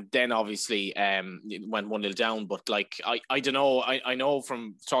 And then obviously went 1-0 down. But like, I don't know. I know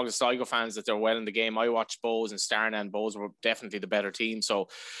from talking to Sligo fans that they're well in the game. I watched Bohs and Starna, and Bohs were definitely the better team. So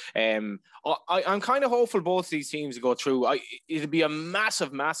I'm kind of hopeful both these teams go through. It'll be a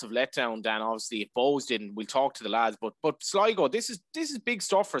massive, massive letdown, Dan, obviously, if Bohs didn't. We'll talk to the lads. But Sligo, this is big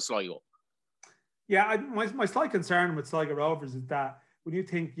stuff for Sligo. Yeah, my slight concern with Sligo Rovers is that when you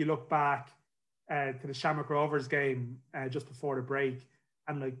look back to the Shamrock Rovers game just before the break,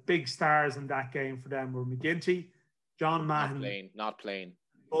 and like big stars in that game for them were McGinty, John Mahon, not playing,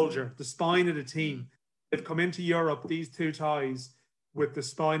 Bulger, the spine of the team. They've come into Europe, these two ties, with the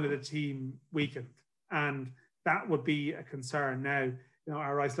spine of the team weakened, and that would be a concern. Now,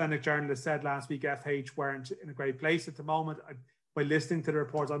 our Icelandic journalist said last week FH weren't in a great place at the moment. By listening to the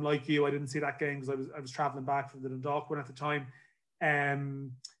reports, I'm like you, I didn't see that game because I was traveling back from the Dundalk one at the time.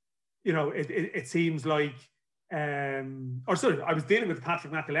 It seems like, I was dealing with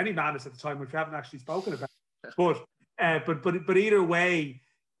Patrick McElhenney madness at the time, which we haven't actually spoken about. But either way,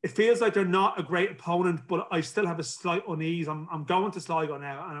 it feels like they're not a great opponent, but I still have a slight unease. I'm going to Sligo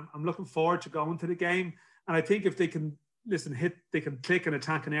now, and I'm looking forward to going to the game. And I think if they can they can click and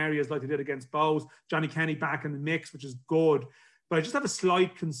attack in areas like they did against Bohs. Johnny Kenny back in the mix, which is good. But I just have a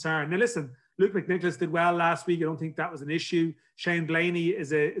slight concern. Now, listen, Luke McNicholas did well last week. I don't think that was an issue. Shane Blaney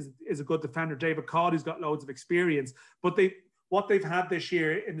is a good defender. David Cawley's got loads of experience. But what they've had this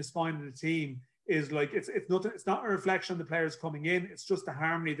year in the spine of the team is like it's not a reflection of the players coming in. It's just the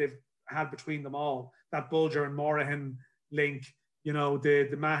harmony they've had between them all. That Bulger and Morahan link,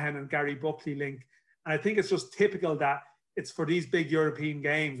 the Mahon and Gary Buckley link. And I think it's just typical that it's for these big European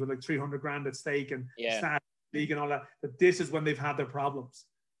games with like 300 grand at stake and league and all that this is when they've had their problems.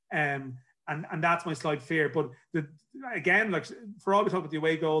 And that's my slight fear. But again, like for all we talk about the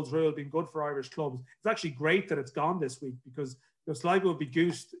away goals rule being good for Irish clubs, it's actually great that it's gone this week because Sligo would be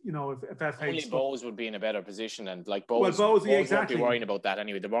goosed, if FH. Only Bohs would be in a better position, and like Bohs exactly. won't be worrying about that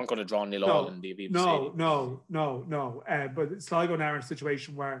anyway. They weren't going to draw nil all in the Aviva Stadium. No. But Sligo now in a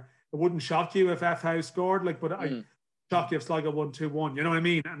situation where it wouldn't shock you if FH scored, I shock you if Sligo won 2-1. You know what I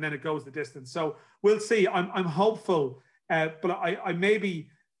mean? And then it goes the distance. So we'll see. I'm hopeful, but I'm maybe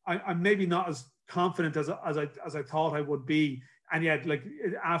not as confident as I thought I would be. And yet, like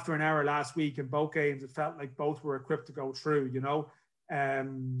after an hour last week in both games, it felt like both were equipped to go through. So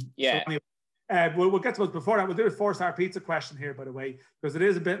anyway, we'll get to it. Before that, we'll do a 4-star pizza question here, by the way, because it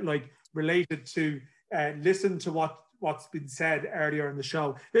is a bit like related to listen to what's been said earlier in the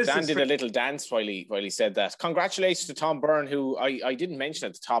show. Dan did a little dance while he said that. Congratulations to Tom Byrne, who I didn't mention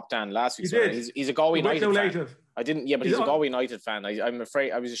at the top, Dan, last week. He's a Galway United fan. I didn't, but he's a Galway United fan. I'm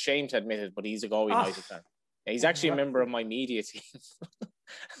afraid, I was ashamed to admit it, but he's a Galway United fan. Yeah, he's actually a member of my media team.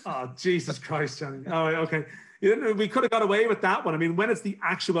 Oh, Jesus Christ, Johnny. All right, okay. We could have got away with that one. I mean, when it's the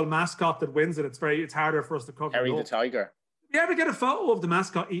actual mascot that wins it, it's harder for us to cover. Harry the Tiger. Did you ever get a photo of the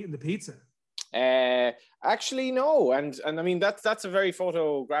mascot eating the pizza? Actually, no, and I mean that's a very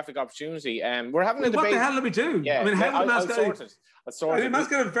photographic opportunity. We're having a debate. What the hell do we do? Yeah, I mean, how the mascot? I mean,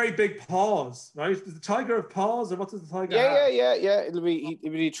 mascot have very big paws, right? Does the tiger have paws, or what does the tiger have? Yeah. It'll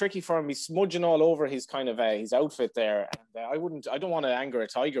be tricky for him. He's smudging all over his kind of his outfit there, and I don't want to anger a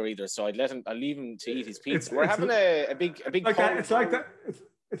tiger either, so I'll leave him to eat his pizza. We're having a big. Like that, it's like that.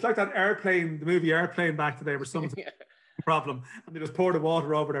 It's like that Airplane, the movie Airplane back today, where something. Problem, and they just pour the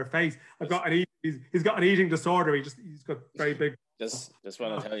water over their face. He's got an eating disorder. He's got very big. Just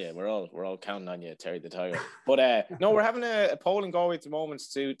want to tell you, we're all counting on you, Terry the Tiger. But no, we're having a poll in Galway at the moment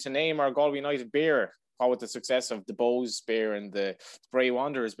to name our Galway United beer. With the success of the Bohs beer and the Bray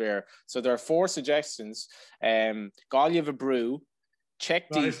Wanderers beer. So there are 4 suggestions. Galway Brew,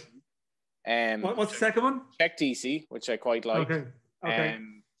 Czech DC. What's the second one? Czech DC, which I quite like. Okay.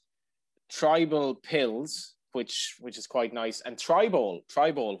 Tribal Pills, which is quite nice, and Tribal,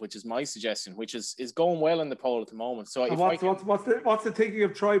 which is my suggestion, which is going well in the poll at the moment. So what's the thinking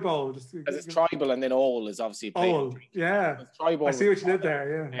of Tribal? Because it's tribal, and then Ole is obviously Ole. Yeah, Tribal. I see what you did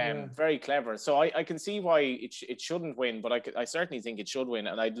there. Yeah, very clever. So I can see why it shouldn't win, but I certainly think it should win.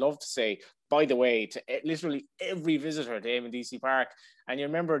 And I'd love to say, by the way, to literally every visitor to Eamon DC Park, and you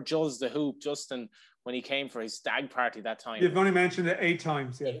remember Juz the Hoop, Justin, when he came for his stag party that time. You've only mentioned it 8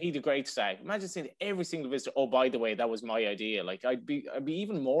 times. Yeah, he's a great stag. Imagine saying to every single visitor, "Oh, by the way, that was my idea." Like I'd be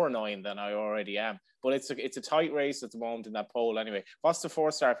even more annoying than I already am. But it's a tight race at the moment in that poll. Anyway, what's the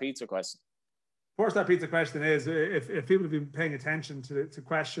 4-star pizza question? Four-star pizza question is, if people have been paying attention to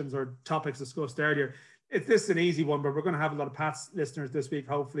questions or topics discussed earlier, this is an easy one, but we're going to have a lot of Pat's listeners this week,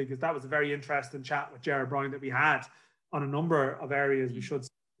 hopefully, because that was a very interesting chat with Gerard Bryan that we had on a number of areas, we should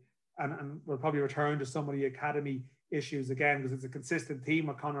say. And we'll probably return to some of the academy issues again, because it's a consistent theme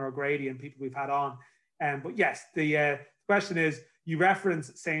with Conor O'Grady and people we've had on. But yes, the question is, you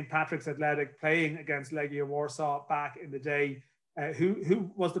reference St. Patrick's Athletic playing against Legia Warsaw back in the day.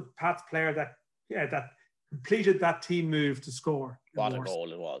 Who was the Pats player that completed that team move to score? What a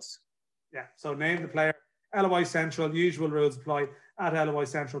goal it was. Yeah, so name the player. LOI Central, usual rules apply. At LOI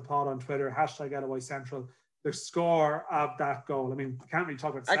Central Pod on Twitter, hashtag LOI Central. The score of that goal. I mean, can't really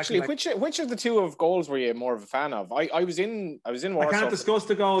talk about actually. Which of the two of goals were you more of a fan of? I was in Warsaw. I can't discuss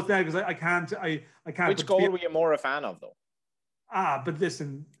the goals there because I can't. Which goal were you more a fan of though? But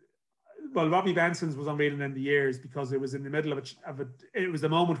listen, well, Robbie Benson's was unreal in the years because it was in the middle of it. It was the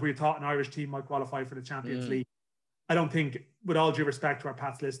moment where you thought an Irish team might qualify for the Champions League. I don't think, with all due respect to our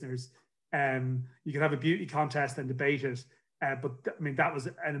Pat's listeners, you could have a beauty contest and debate it. But I mean, that was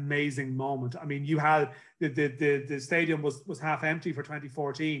an amazing moment. I mean, you had the stadium was half empty for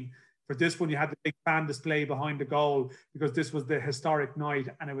 2014. For this one, you had the big fan display behind the goal because this was the historic night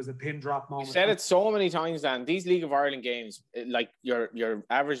and it was a pin drop moment. You said it so many times, Dan. These League of Ireland games, like your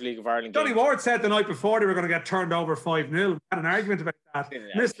average League of Ireland Johnny games. Ward said the night before they were going to get turned over 5-0. We had an argument about that.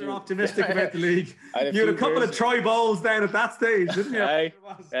 Mr. Optimistic about the league. You had a couple of try balls down at that stage, didn't you?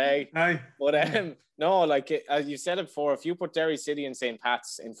 Hey. But no, like as you said it before, if you put Derry City and St.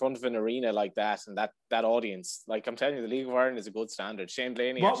 Pat's in front of an arena like that and that audience, like I'm telling you, the League of Ireland is a good standard. Shane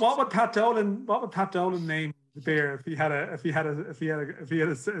Blaney. What would Pat Dolan name the beer if he had a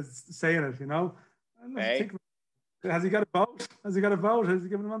say in it? You know. Has he got a vote? Has he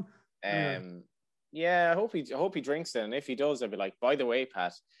given him one? Yeah, I hope he drinks it, and if he does, I'll be like, by the way,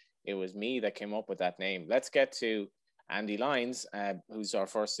 Pat, it was me that came up with that name. Let's get to Andy Lyons, who's our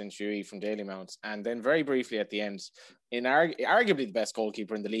first interviewee from Dalymount, and then very briefly at the end, in arguably the best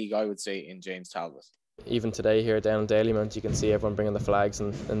goalkeeper in the league, I would say, in James Talbot. Even today here down in Dalymount, you can see everyone bringing the flags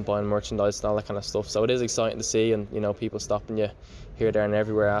and buying merchandise and all that kind of stuff. So it is exciting to see, and you know, people stopping you here, there, and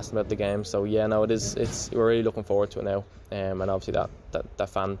everywhere asking about the game. So yeah, no, it is. We're really looking forward to it now, and obviously that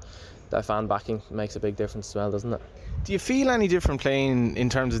fan backing makes a big difference as well, doesn't it? Do you feel any different playing in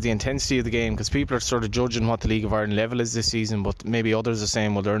terms of the intensity of the game? Because people are sort of judging what the League of Ireland level is this season, but maybe others are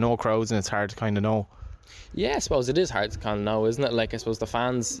saying, well, there are no crowds and it's hard to kind of know. Yeah, I suppose it is hard to kind of know, isn't it? Like, I suppose the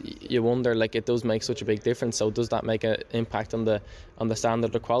fans, you wonder, like, it does make such a big difference. So does that make an impact on the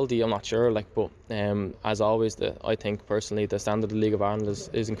standard of quality? I'm not sure. Like, but as always, I think personally the standard of the League of Ireland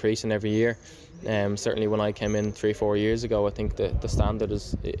is increasing every year. Certainly when I came in 3-4 years ago, I think the standard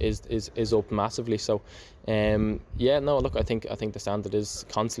is up massively. So yeah, no, look, I think the standard is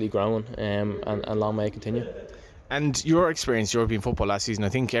constantly growing, and long may it continue. And your experience European football last season, I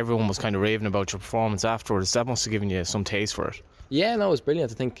think everyone was kind of raving about your performance afterwards. That must have given you some taste for it. Yeah, no, it was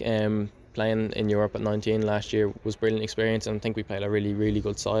brilliant. I think playing in Europe at 19 last year was a brilliant experience, and I think we played a really, really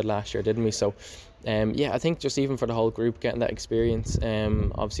good side last year, didn't we? So yeah, I think just even for the whole group getting that experience,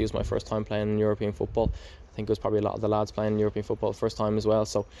 obviously it was my first time playing in European football. I think it was probably a lot of the lads playing European football first time as well.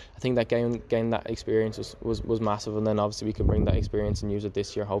 So I think that getting that experience was massive, and then obviously we could bring that experience and use it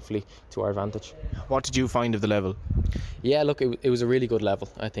this year, hopefully, to our advantage. What did you find of the level? Yeah, look, it was a really good level.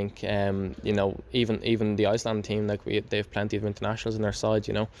 I think you know, even the Iceland team, like they have plenty of internationals in their side.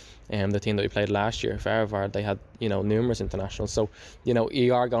 You know, the team that we played last year, Färöer, they had, you know, numerous internationals. So you know,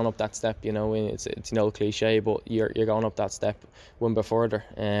 you are going up that step. You know, it's you know, cliche, but you're going up that step one bit further.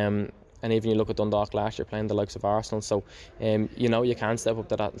 And even you look at Dundalk last year playing the likes of Arsenal. So, you know, you can step up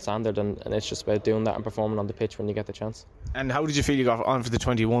to that standard, and it's just about doing that and performing on the pitch when you get the chance. And how did you feel you got on for the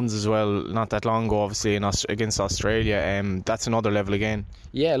 21s as well, not that long ago, obviously, against Australia? That's another level again.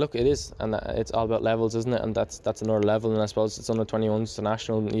 Yeah, look, it is. And it's all about levels, isn't it? And that's another level. And I suppose it's under 21s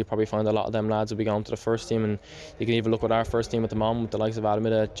international. And you probably find a lot of them lads will be going to the first team. And you can even look at our first team at the moment with the likes of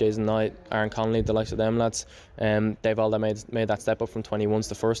Adamida, Jason Knight, Aaron Connolly, the likes of them lads. They've all made that step up from 21s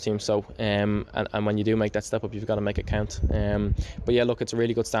to first team. So, and when you do make that step up, you've got to make it count. But yeah, look, it's a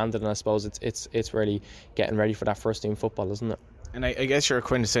really good standard, and I suppose it's really getting ready for that first team football, isn't it? And I guess you're a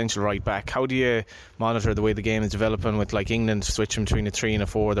quintessential right back. How do you monitor the way the game is developing with, like, England switching between a 3 and a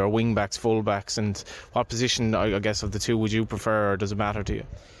 4? There are wing backs, full backs, and what position, I guess, of the two would you prefer, or does it matter to you?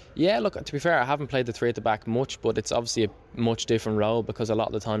 Yeah, look, to be fair, I haven't played the 3 at the back much, but it's obviously a much different role because a lot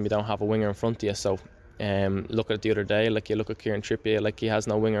of the time you don't have a winger in front of you. So Look at it the other day, like you look at Kieran Trippier, like he has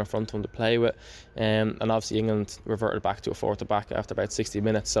no winger in front of him to play with, and obviously England reverted back to a 4-back after about 60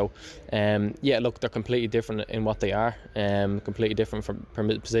 minutes. So look, they're completely different in what they are, completely different from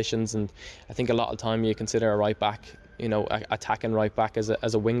positions, and I think a lot of the time you consider a right back, attacking right back as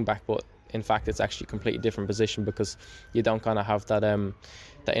a wing back, but in fact it's actually a completely different position, because you don't kind of have that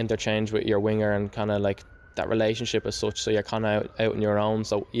interchange with your winger and kind of like that relationship as such, so you're kind of out on your own.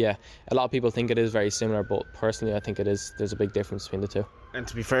 So yeah, a lot of people think it is very similar, but personally I think there's a big difference between the two. And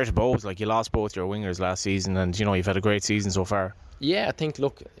to be fair to both, like you lost both your wingers last season, and you've had a great season so far. Yeah, I think,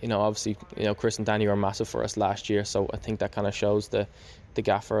 look, obviously, Chris and Danny were massive for us last year, so I think that kind of shows the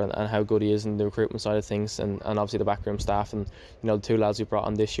gaffer and how good he is in the recruitment side of things, and obviously the backroom staff, and the two lads we brought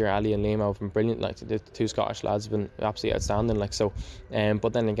on this year, Ali and Liam, have been brilliant. Like the two Scottish lads have been absolutely outstanding. Like so,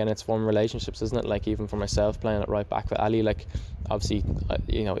 but then again, it's formed relationships, isn't it? Like even for myself playing at right back with Ali, like obviously,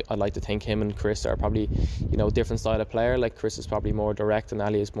 I'd like to think him and Chris are probably different style of player. Like Chris is probably more direct, and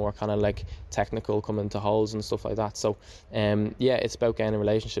Ali is more kind of like technical, coming to holes and stuff like that. So it's about gaining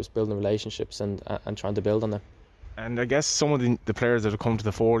relationships, building relationships, and trying to build on them. And I guess some of the players that have come to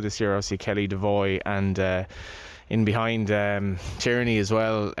the fore this year, obviously Kelly, Devoy, and in behind Tierney as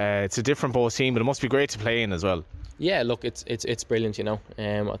well. It's a different both team, but it must be great to play in as well. Yeah, look, it's brilliant,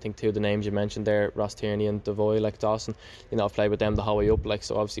 I think two of the names you mentioned there, Ross Tierney and Devoy, like Dawson, I've played with them the whole way up, like,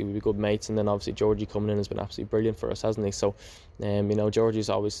 so obviously we'll be good mates. And then obviously Georgie coming in has been absolutely brilliant for us, hasn't he? So Georgie's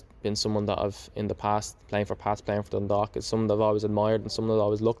always been someone that I've, in the past, playing for Pats, playing for Dundalk, is someone that I've always admired and someone that I've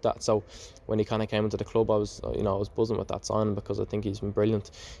always looked at. So when he kind of came into the club, I was buzzing with that signing, because I think he's been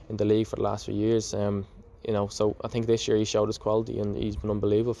brilliant in the league for the last few years. So I think this year he showed his quality and he's been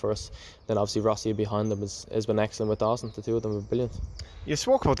unbelievable for us. Then obviously Rossi behind him has been excellent with Dawson. The two of them are brilliant. You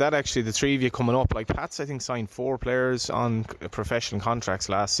spoke about that actually, the three of you coming up. Like Pats, I think, signed 4 players on professional contracts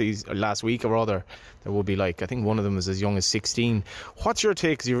last week, or rather, there will be I think one of them is as young as 16. What's your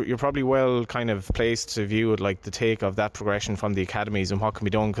take? 'Cause you're probably well kind of placed to view it, like the take of that progression from the academies and what can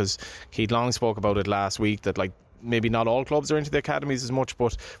be done, because Keith Long spoke about it last week, that maybe not all clubs are into the academies as much,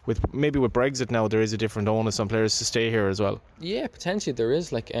 but with Brexit now, there is a different onus on players to stay here as well. Yeah, potentially there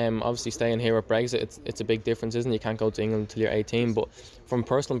is. Obviously staying here with Brexit, it's a big difference, isn't it? You can't go to England until you're 18. But from a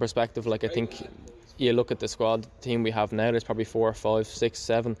personal perspective, I think you look at the squad team we have now, there's probably 4, 5, 6,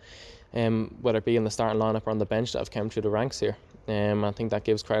 7, whether it be in the starting lineup or on the bench, that have come through the ranks here. I think that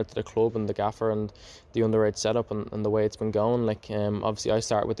gives credit to the club and the gaffer and the underage setup and the way it's been going. Obviously I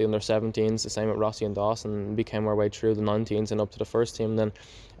started with the under 17s, the same with Rossi and Dawson, and became our way through the 19s and up to the first team. And then,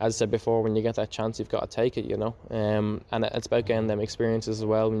 as I said before, when you get that chance, you've got to take it, and it's about getting them experiences as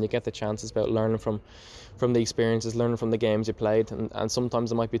well. When you get the chance, it's about learning from the experiences, learning from the games you played, and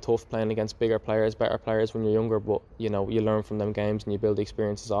sometimes it might be tough playing against bigger players, better players when you're younger, but you learn from them games and you build the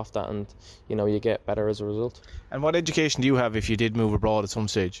experiences off that, and you get better as a result. And what education do you have if you did move abroad at some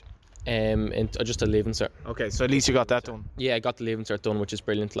stage? Just a leaving cert. Okay, so at least you got that done. Yeah, I got the leaving cert done, which is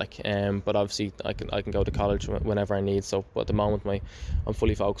brilliant. But obviously I can go to college whenever I need. So, but at the moment I'm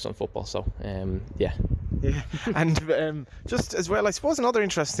fully focused on football. So, yeah. Yeah, and just as well, I suppose another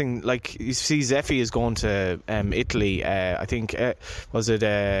interesting, you see Zeffy is going to Italy. I think was it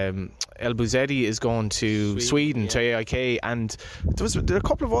El Buzzetti is going to Sweden to AIK, and there are a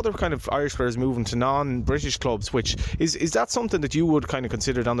couple of other kind of Irish players moving to non-British clubs. Which is that something that you would kind of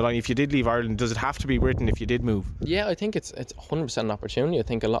consider down the line if you did leave Ireland? Does it have to be Britain if you did move? Yeah, I think it's 100% an opportunity. I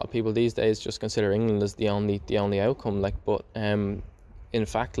think a lot of people these days just consider England as the only outcome. But in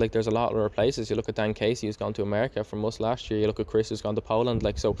fact, there's a lot of other places. You look at Dan Casey, who's gone to America from us last year. You look at Chris, who's gone to Poland.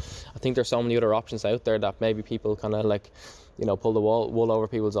 So I think there's so many other options out there that maybe people kind of pull the wool over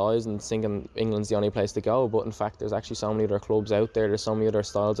people's eyes and thinking England's the only place to go. But in fact, there's actually so many other clubs out there. There's so many other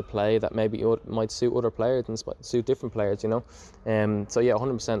styles of play that maybe might suit other players and suit different players. So yeah,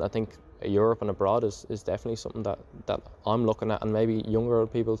 100%. I think Europe and abroad is definitely something that I'm looking at, and maybe younger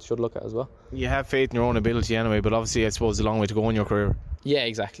people should look at as well. You have faith in your own ability anyway, but obviously I suppose a long way to go in your career. Yeah,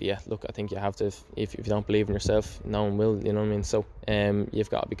 exactly. Yeah, look, I think you have to. If you don't believe in yourself, no one will. You know what I mean? So, you've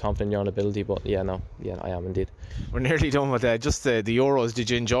got to be confident in your own ability. But yeah, I am indeed. We're nearly done with that. Just the Euros.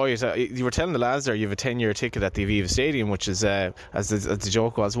 Did you enjoy it? You were telling the lads there you have a 10-year ticket at the Aviva Stadium, which is, as the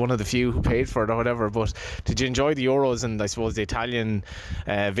joke was, one of the few who paid for it or whatever. But did you enjoy the Euros and I suppose the Italian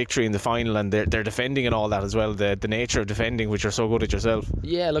victory in the final and their defending and all that as well? The nature of defending, which you're so good at yourself.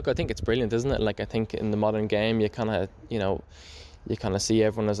 Yeah, look, I think it's brilliant, isn't it? I think in the modern game, you kind of see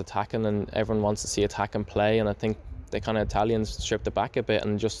everyone as attacking and everyone wants to see attack and play, and I think the kind of Italians stripped it back a bit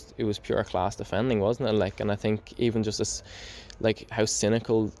and just it was pure class defending, wasn't it? And I think even just this, how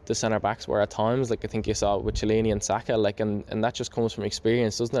cynical the centre backs were at times. I think you saw it with Chiellini and Saka, and that just comes from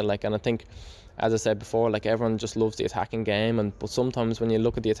experience, doesn't it? And I think as I said before, like everyone just loves the attacking game, but sometimes when you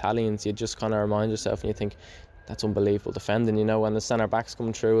look at the Italians, you just kind of remind yourself and you think, that's unbelievable defending, you know, when the centre backs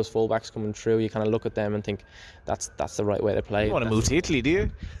coming through, as full backs coming through, you kind of look at them and think that's the right way to play. You want to move to Italy, do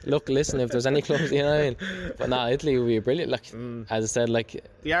you? Look, listen, if there's any clubs, you know what I mean? But no, Italy would be brilliant. Like, as I said, like,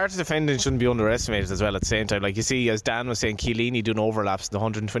 the art of defending shouldn't be underestimated as well at the same time. Like, you see, as Dan was saying, Chiellini doing overlaps in the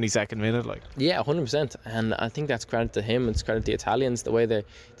 122nd minute. Like, yeah, 100%. And I think that's credit to him. It's credit to the Italians, the way they're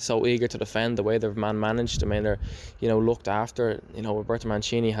so eager to defend, the way they're man managed. I mean, they're, you know, looked after. You know, Roberto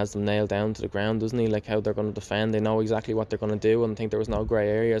Mancini has them nailed down to the ground, doesn't he? Like, how they're going to defend. They know exactly what they're going to do, and I think there was no grey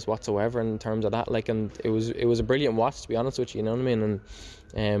areas whatsoever in terms of that. Like, and it was a brilliant watch, to be honest with you. You know what I mean?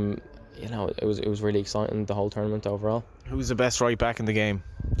 And you know, it was really exciting, the whole tournament overall. Who's the best right back in the game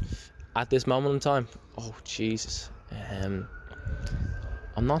at this moment in time? Oh Jesus, I'm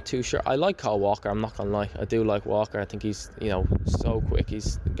not too sure. I like Kyle Walker, I'm not gonna lie. I do like Walker. I think he's, you know, so quick.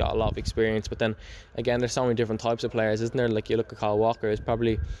 He's got a lot of experience. But then again, there's so many different types of players, isn't there? Like, you look at Kyle Walker, he's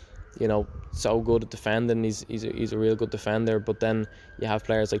probably, you know, so good at defending. He's a real good defender. But then you have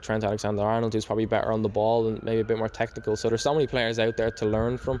players like Trent Alexander-Arnold, who's probably better on the ball and maybe a bit more technical. So there's so many players out there to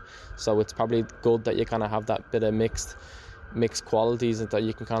learn from. So it's probably good that you kind of have that bit of mixed qualities, and that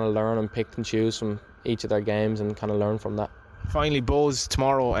you can kind of learn and pick and choose from each of their games and kind of learn from that. Finally, Bohs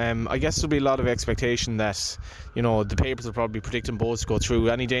tomorrow. I guess there'll be a lot of expectation that, you know, the papers will probably be predicting Bohs to go through.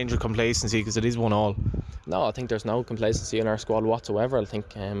 Any danger of complacency, because it is 1-1? No, I think there's no complacency in our squad whatsoever. I think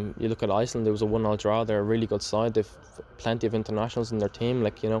you look at Iceland, there was a 1-0 draw. They're a really good side. They've plenty of internationals in their team.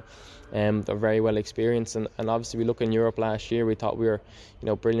 Like, you know, they're very well experienced. And obviously, we look in Europe last year, we thought we were, you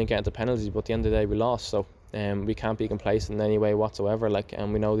know, brilliant getting to penalties, but at the end of the day, we lost. So we can't be complacent in any way whatsoever. Like,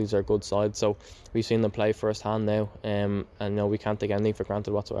 and we know these are good sides, so we've seen them play first hand now, and you know, we can't take anything for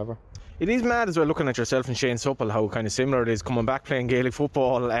granted whatsoever. It is mad as well, looking at yourself and Shane Supple, how kind of similar it is, coming back playing Gaelic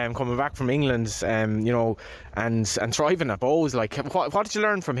football, coming back from England, you know, and thriving at Bohs. Like, what did you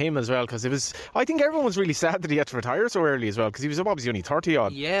learn from him as well? Because I think everyone was really sad that he had to retire so early as well, because he was obviously only 30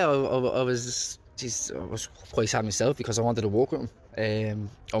 odd. Yeah, I was quite sad myself, because I wanted to work with him.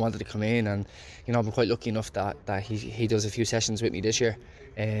 I wanted to come in, and you know, I've been quite lucky enough that he does a few sessions with me this year,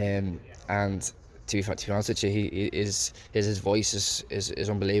 and to be honest with you, his voice is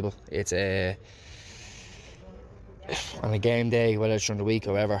unbelievable. It's on a game day, whether it's during the week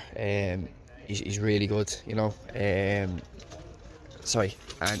or whatever, he's really good, you know. And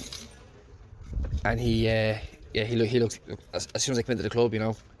he looks, as soon as I came into the club, you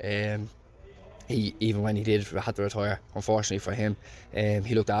know, he, even when he had to retire, unfortunately for him,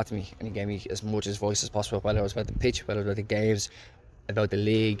 he looked after me and he gave me as much his voice as possible, whether it was about the pitch, whether it was about the games, about the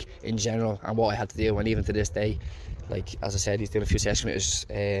league in general, and what I had to do. And even to this day, like, as I said, he's doing a few sessions with us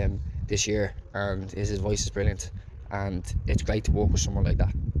this year, and his voice is brilliant, and it's great to work with someone like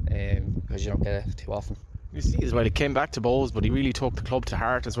that, because you don't get it too often. You see as well, he came back to Bohs, but he really took the club to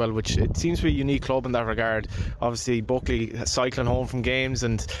heart as well, which it seems to be a unique club in that regard. Obviously, Buckley cycling home from games,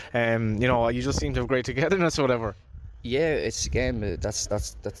 and you know, you just seem to have great togetherness or whatever. Yeah, it's again, that's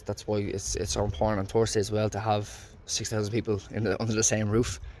why it's so important on Thursday as well, to have 6,000 people under the same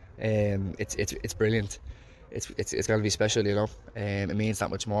roof. It's brilliant. It's got to be special, you know. It means that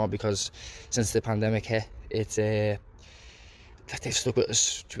much more, because since the pandemic hit, they've stuck with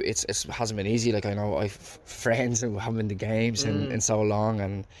us. It hasn't been easy. Like, I know I've friends who haven't been to games in so long,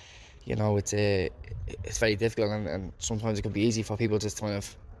 and you know, it's very difficult, and sometimes it can be easy for people to kind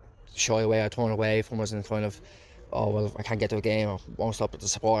of shy away or turn away from us, and kind of, oh well, I can't get to a game, or won't stop. But the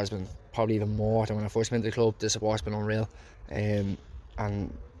support has been probably even more than when I first went to the club. The support's been unreal, and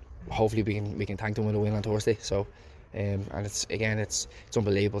hopefully we can thank them with a win on Thursday. So, and it's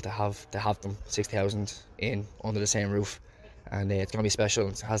unbelievable to have them 6,000 in under the same roof. And it's going to be special.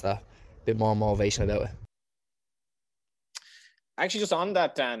 It has that bit more motivation about it. Actually, just on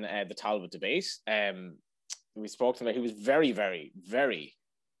that, Dan, the Talbot debate, we spoke to him. He was very, very, very,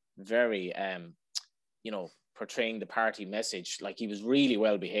 very, you know, portraying the party message. Like, he was really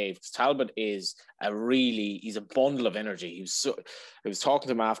well behaved. Talbot is he's a bundle of energy. I was talking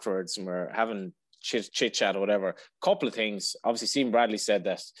to him afterwards, and we're having chit chat or whatever. Couple of things. Obviously, Stephen Bradley said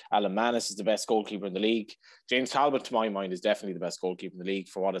that Alan Manus is the best goalkeeper in the league. James Talbot, to my mind, is definitely the best goalkeeper in the league,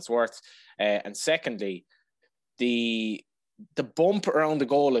 for what it's worth. And secondly, the bump around the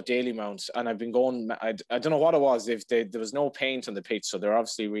goal at Dalymount, and I've been going, I don't know what it was, if there was no paint on the pitch, so they're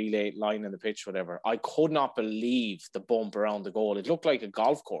obviously relay line in the pitch, whatever. I could not believe the bump around the goal. It looked like a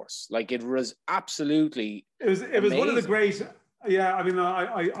golf course. Like, it was absolutely It was one of the great. Yeah, I mean,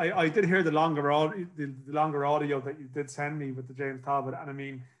 I did hear the longer audio that you did send me with the James Talbot, and I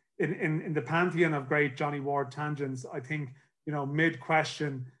mean, in the pantheon of great Johnny Ward tangents, I think, you know, mid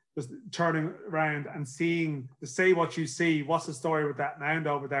question, just turning around and seeing to say what you see. What's the story with that mound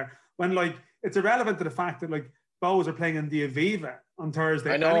over there? When like it's irrelevant to the fact that like Bows are playing in the Aviva on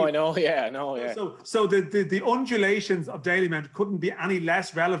Thursday. I know. Yeah. So the undulations of Dalymount couldn't be any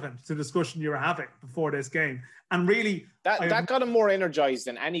less relevant to the discussion you were having before this game. And really, that got him more energized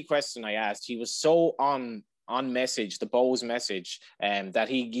than any question I asked. He was so on message, the Bows message, that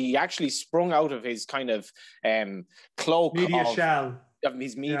he actually sprung out of his kind of cloak shell. Of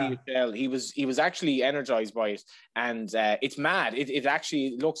his media shell. He was actually energized by it, and it's mad. It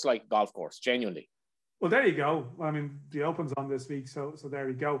actually looks like a golf course, genuinely. Well, there you go. I mean, the Open's on this week, so there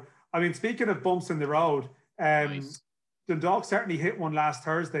you go. I mean, speaking of bumps in the road, Nice. Dundalk certainly hit one last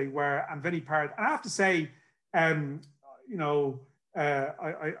Thursday and Vinny Parrott. And I have to say, I'm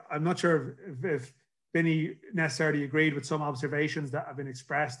not sure if Vinny necessarily agreed with some observations that have been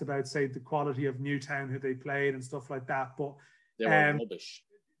expressed about, say, the quality of Newtown, who they played and stuff like that. But they were rubbish.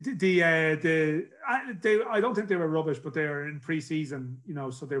 I don't think they were rubbish, but they were in pre-season,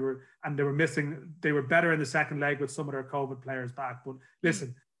 so they were better in the second leg with some of their COVID players back. But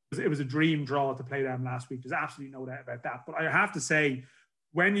listen, it was a dream draw to play them last week. There's absolutely no doubt about that. But I have to say,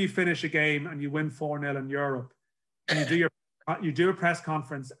 when you finish a game and you win 4-0 in Europe, and you do a press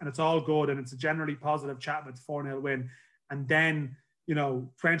conference and it's all good and it's a generally positive chat about the 4-0 win, and then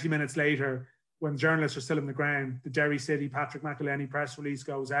 20 minutes later, when journalists are still in the ground, the Derry City Patrick McElhenney press release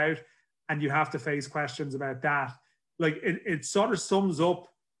goes out and you have to face questions about that. Like it sort of sums up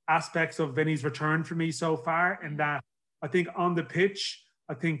aspects of Vinny's return for me so far, in that I think on the pitch,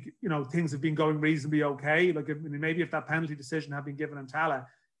 I think, things have been going reasonably okay. Like maybe if that penalty decision had been given in Tala,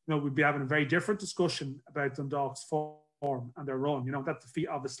 we'd be having a very different discussion about Dundalk's form and their run. That defeat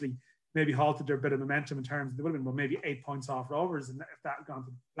obviously maybe halted their bit of momentum in terms of, they would have been maybe 8 points off Rovers and if that had gone to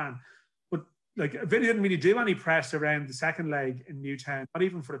the plan. Like Vinny didn't really do any press around the second leg in Newtown, not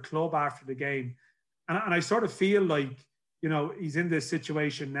even for the club after the game. And I sort of feel like, he's in this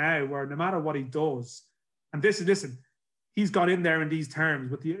situation now where no matter what he does, and he's got in there in these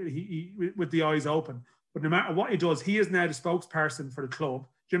terms with the eyes open, but no matter what he does, he is now the spokesperson for the club.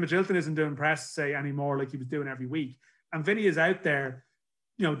 Jim Magilton isn't doing press anymore like he was doing every week. And Vinny is out there,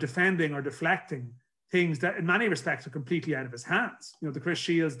 defending or deflecting things that in many respects are completely out of his hands. The Chris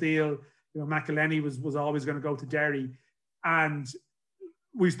Shields deal, McElhenney was always going to go to Derry. And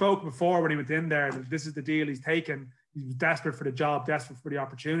we spoke before when he went in there that this is the deal he's taken. He was desperate for the job, desperate for the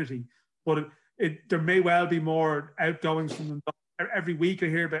opportunity. But there may well be more outgoings from them. Every week I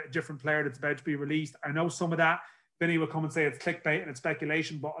hear about a different player that's about to be released. I know some of that. Vinny will come and say it's clickbait and it's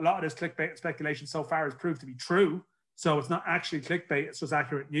speculation, but a lot of this clickbait and speculation so far has proved to be true. So it's not actually clickbait, it's just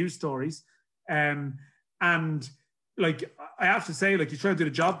accurate news stories. And like I have to say, like he's trying to do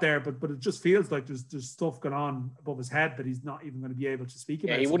the job there, but it just feels like there's stuff going on above his head that he's not even going to be able to speak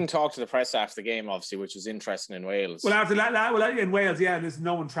about. Yeah, he wouldn't talk to the press after the game, obviously, which is interesting in Wales. Well, after that, in Wales, listen,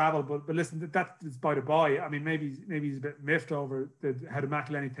 no one travelled, but listen, that is by the by. I mean, maybe he's a bit miffed over how the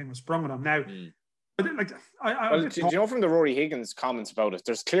McElhenney thing was sprung on him. Now, but do you know from the Rory Higgins comments about it,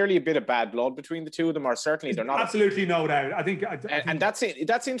 there's clearly a bit of bad blood between the two of them, or certainly they're not. Absolutely no doubt. I think and that's it.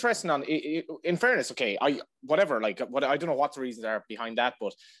 That's interesting. In fairness, okay, I don't know what the reasons are behind that,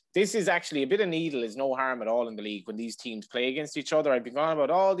 but this is actually a bit of needle is no harm at all in the league when these teams play against each other. I've been going about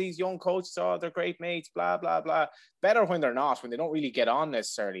all these young coaches, they're great mates, blah blah blah. Better when they're not, when they don't really get on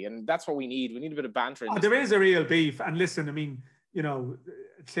necessarily, and that's what we need. We need a bit of banter. There is a real beef, and listen, I mean,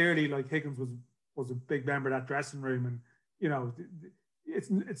 clearly, like Higgins was a big member of that dressing room, and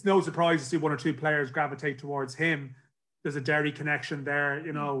it's no surprise to see one or two players gravitate towards him. There's a Derry connection there,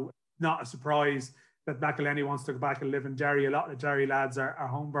 not a surprise that McElhenney wants to go back and live in Derry. A lot of the Derry lads are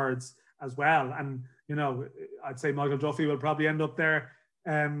homebirds as well, and I'd say Michael Duffy will probably end up there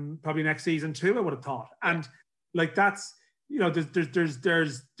probably next season too, I would have thought. And like that's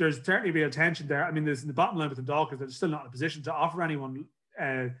there's certainly real tension there. I mean, there's in the bottom line with the Dundalk is they're still not in a position to offer anyone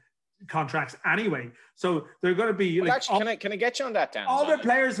contracts anyway, so they're going to be. Well, actually, can I get you on that, Dan? All the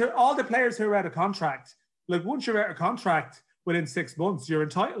players who are out of contract, like once you're out of contract within 6 months, you're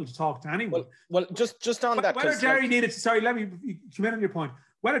entitled to talk to anyone. Well, just on that. Whether Derry needed to, sorry, let me come in on your point.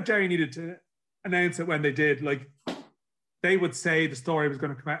 Whether Derry needed to announce it when they did, like they would say the story was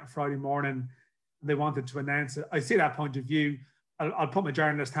going to come out on Friday morning, and they wanted to announce it. I see that point of view. I'll put my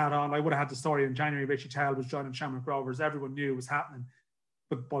journalist hat on. I would have had the story in January. Richie Towell was joining Shamrock Rovers. Everyone knew it was happening.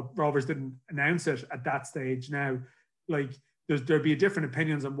 But Rovers didn't announce it at that stage. Now, like there'd be different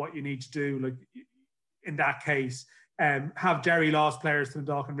opinions on what you need to do. Like in that case, have Derry lost players to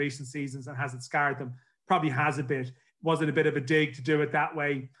Dundalk in recent seasons and has it scarred them? Probably has a bit. Was it a bit of a dig to do it that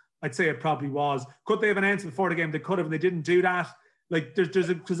way? I'd say it probably was. Could they have announced it before the game? They could have, and they didn't do that. Like there's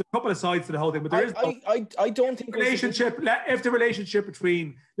a couple of sides to the whole thing, but there is I don't think relationship. If the relationship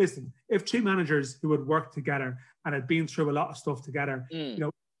between if two managers who had worked together and had been through a lot of stuff together,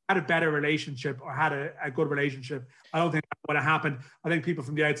 had a better relationship or had a good relationship, I don't think that would have happened. I think people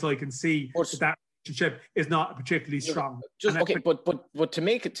from the outside can see that relationship is not particularly strong. But to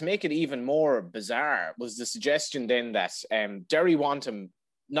make it even more bizarre was the suggestion then that Derry want him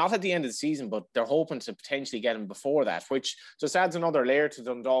not at the end of the season, but they're hoping to potentially get him before that, which just adds another layer to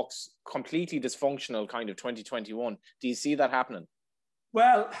Dundalk's completely dysfunctional kind of 2021. Do you see that happening?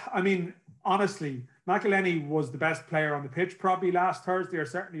 Well, I mean, honestly, McElhenney was the best player on the pitch probably last Thursday, or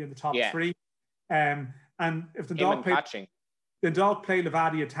certainly in the top three. And if the Dundalk play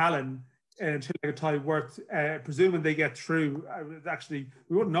Levadia Tallinn until a tie worth, presuming they get through, actually,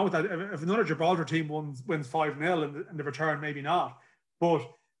 we wouldn't know that. If another Gibraltar team wins 5-0 in the return, maybe not. But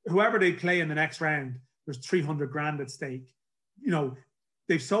whoever they play in the next round, there's 300 grand at stake.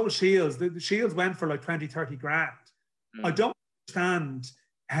 They've sold Shields. The Shields went for like 20-30 grand. I don't understand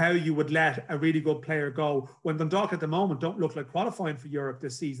how you would let a really good player go when Dundalk at the moment don't look like qualifying for Europe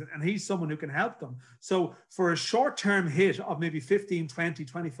this season, and he's someone who can help them. So for a short-term hit of maybe 15, 20,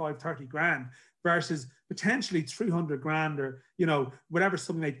 25, 30 grand versus potentially 300 grand or, whatever,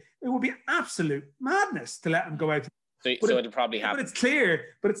 something like, it would be absolute madness to let him go out. So it'll probably happen. But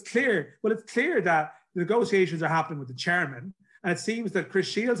it's clear that the negotiations are happening with the chairman. And it seems that Chris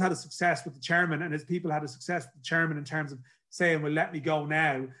Shields had a success with the chairman and his people had a success with the chairman in terms of saying, well, let me go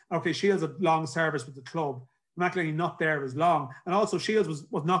now. Okay, Shields had long service with the club. McElhenney not there as long. And also Shields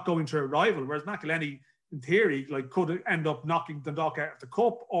was not going to a rival, whereas McElhenney, in theory, could end up knocking Dundalk out of the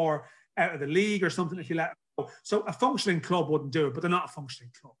cup or out of the league or something if you let him go. So a functioning club wouldn't do it, but they're not a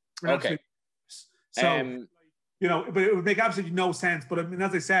functioning club. Okay. So, but it would make absolutely no sense. But I mean,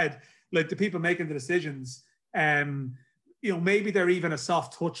 as I said, the people making the decisions, maybe they're even a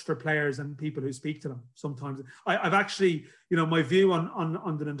soft touch for players and people who speak to them sometimes. I've actually, my view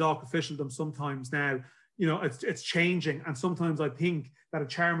on the Dundalk officialdom sometimes now, it's changing. And sometimes I think that a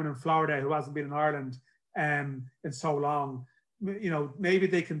chairman in Florida who hasn't been in Ireland in so long, maybe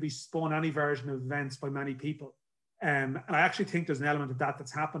they can be spun any version of events by many people. And I actually think there's an element of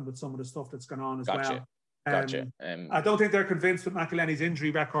that's happened with some of the stuff that's gone on as well. Gotcha. I don't think they're convinced with McElhenney's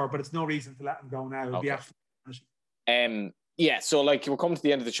injury record, but it's no reason to let him go now. It'll be absolutely so we're coming to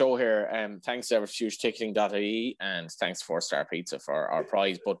the end of the show here. Thanks to futureticketing.ie and thanks to 4-Star Pizza for our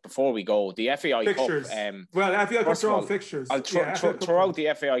prize. But before we go, the FAI fixtures. Cup. FAI Cup are all fixtures. I'll throw out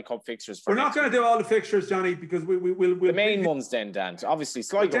the FAI Cup fixtures. We're not going to do all the fixtures, Johnny, because we'll the main ones then, Dan. Obviously,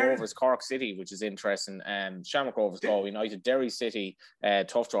 Sligo Rovers, Cork City, which is interesting. Shamrock Rovers, Galway United, Derry City,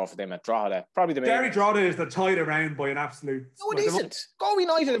 tough draw for them at Drogheda. Probably the main. Derry Drogheda is the tied around by an absolute. No, it isn't. Galway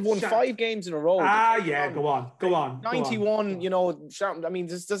United have won 5 games in a row. Go on. 91. I mean,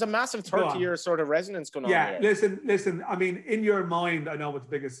 there's a massive 30-year sort of resonance going on here. Listen. I mean, in your mind, I know what the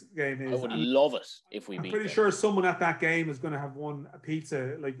biggest game is. I would love it if we beat them. I'm pretty sure someone at that game is going to have won a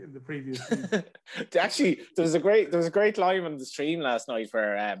pizza like in the previous week. Actually, there was a great live on the stream last night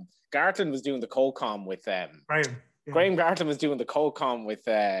where Gartland was doing the co-com with Graham Gartland was doing the co-com with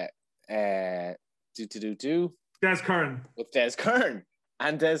Des Curran. With Des Curran.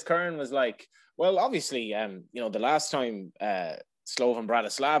 And Des Curran was like, well, obviously, the last time Slovan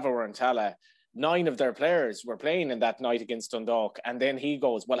Bratislava were in Tala, 9 of their players were playing in that night against Dundalk. And then he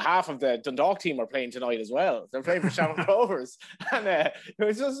goes, well, half of the Dundalk team are playing tonight as well. They're playing for Shamrock Rovers. And it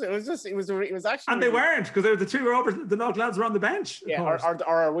was actually... And they weren't, because they were the 2 Rovers, the Dundalk lads were on the bench. Yeah,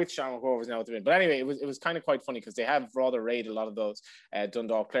 or with Shamrock Rovers now at the minute. But anyway, it was kind of quite funny because they have rather raided a lot of those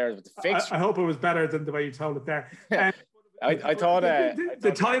Dundalk players with the fixture. I hope it was better than the way you told it there. I thought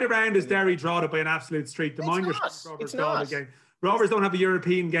the tied around is Derry Drogheda by an absolute street. The Minders Rovers Drogheda game. Rovers don't have a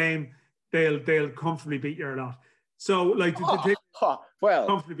European game. They'll comfortably beat your lot. So we'll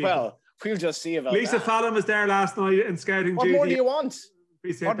just see about Lisa that. Fallon was there last night in scouting What duty. more do you want?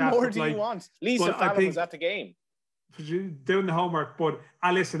 Appreciate you want? Lisa Fallon was at the game. Doing the homework, but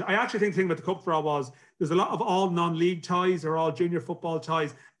listen, I actually think the thing about the cup draw was there's a lot of all non-league ties or all junior football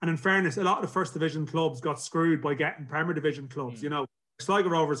ties, and in fairness, a lot of the first division clubs got screwed by getting Premier Division clubs. Sligo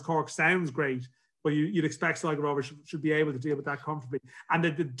Rovers Cork sounds great, but you'd expect Sligo Rovers should be able to deal with that comfortably. And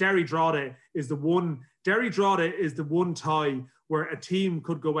the Derry Drogheda is the one. Derry Drogheda is the one tie where a team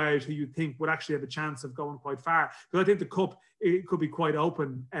could go out who you think would actually have a chance of going quite far. Because I think the cup, it could be quite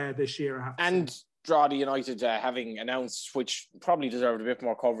open this year. Drogheda United having announced, which probably deserved a bit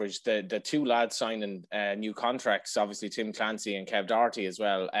more coverage, the two lads signing new contracts, obviously Tim Clancy and Kev Doherty as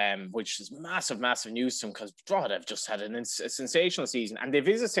well, which is massive news to them, because Drogheda have just had a sensational season, and they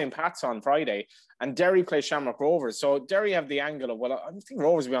visit St. Pat's on Friday, and Derry play Shamrock Rovers. So Derry have the angle of, well, I think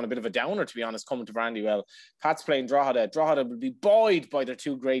Rovers will be on a bit of a downer, to be honest, coming to Brandywell. Pat's playing Drogheda. Drogheda will be buoyed by their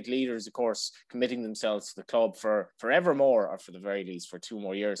two great leaders, of course, committing themselves to the club for forevermore, or for the very least for 2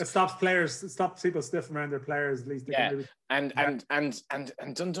 more years. It stops people sniffing around their players, at least. They can And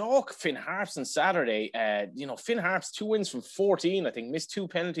Dundalk, Finn Harps on Saturday. Finn Harps 2 wins from 14, I think, missed 2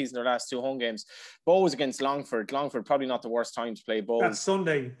 penalties in their last 2 home games. Bows against Longford. Longford probably not the worst time to play Bows. That's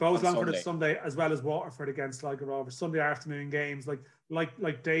Sunday. Bows Longford is Sunday, as well as Waterford against Sligo Rovers. Sunday afternoon games,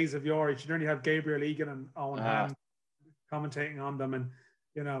 like days of yore. You should only have Gabriel Egan and Owen Hand commentating on them, and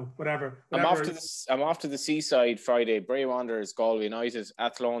whatever. I'm off to the seaside Friday. Bray Wanderers, Galway United,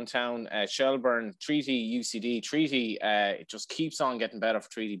 Athlone Town, Shelburne, Treaty, UCD. Treaty, it just keeps on getting better for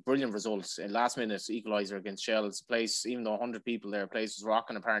Treaty. Brilliant results. A last minute equaliser against Shells. Place, even though 100 people there, place was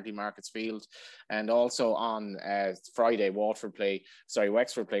rocking apparently Markets Field. And also on Friday, Wexford play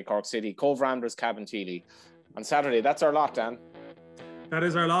Cork City. Cove Ramblers, Cabinteely. On Saturday, that's our lot, Dan. That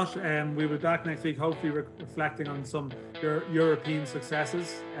is our lot. We'll be back next week, hopefully reflecting on some European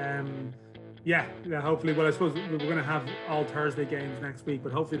successes. Hopefully. Well, I suppose we're going to have all Thursday games next week,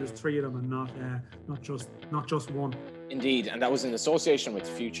 but hopefully there's 3 of them and not just one. Indeed, and that was in association with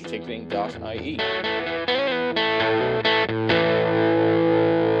FutureTicketing.ie.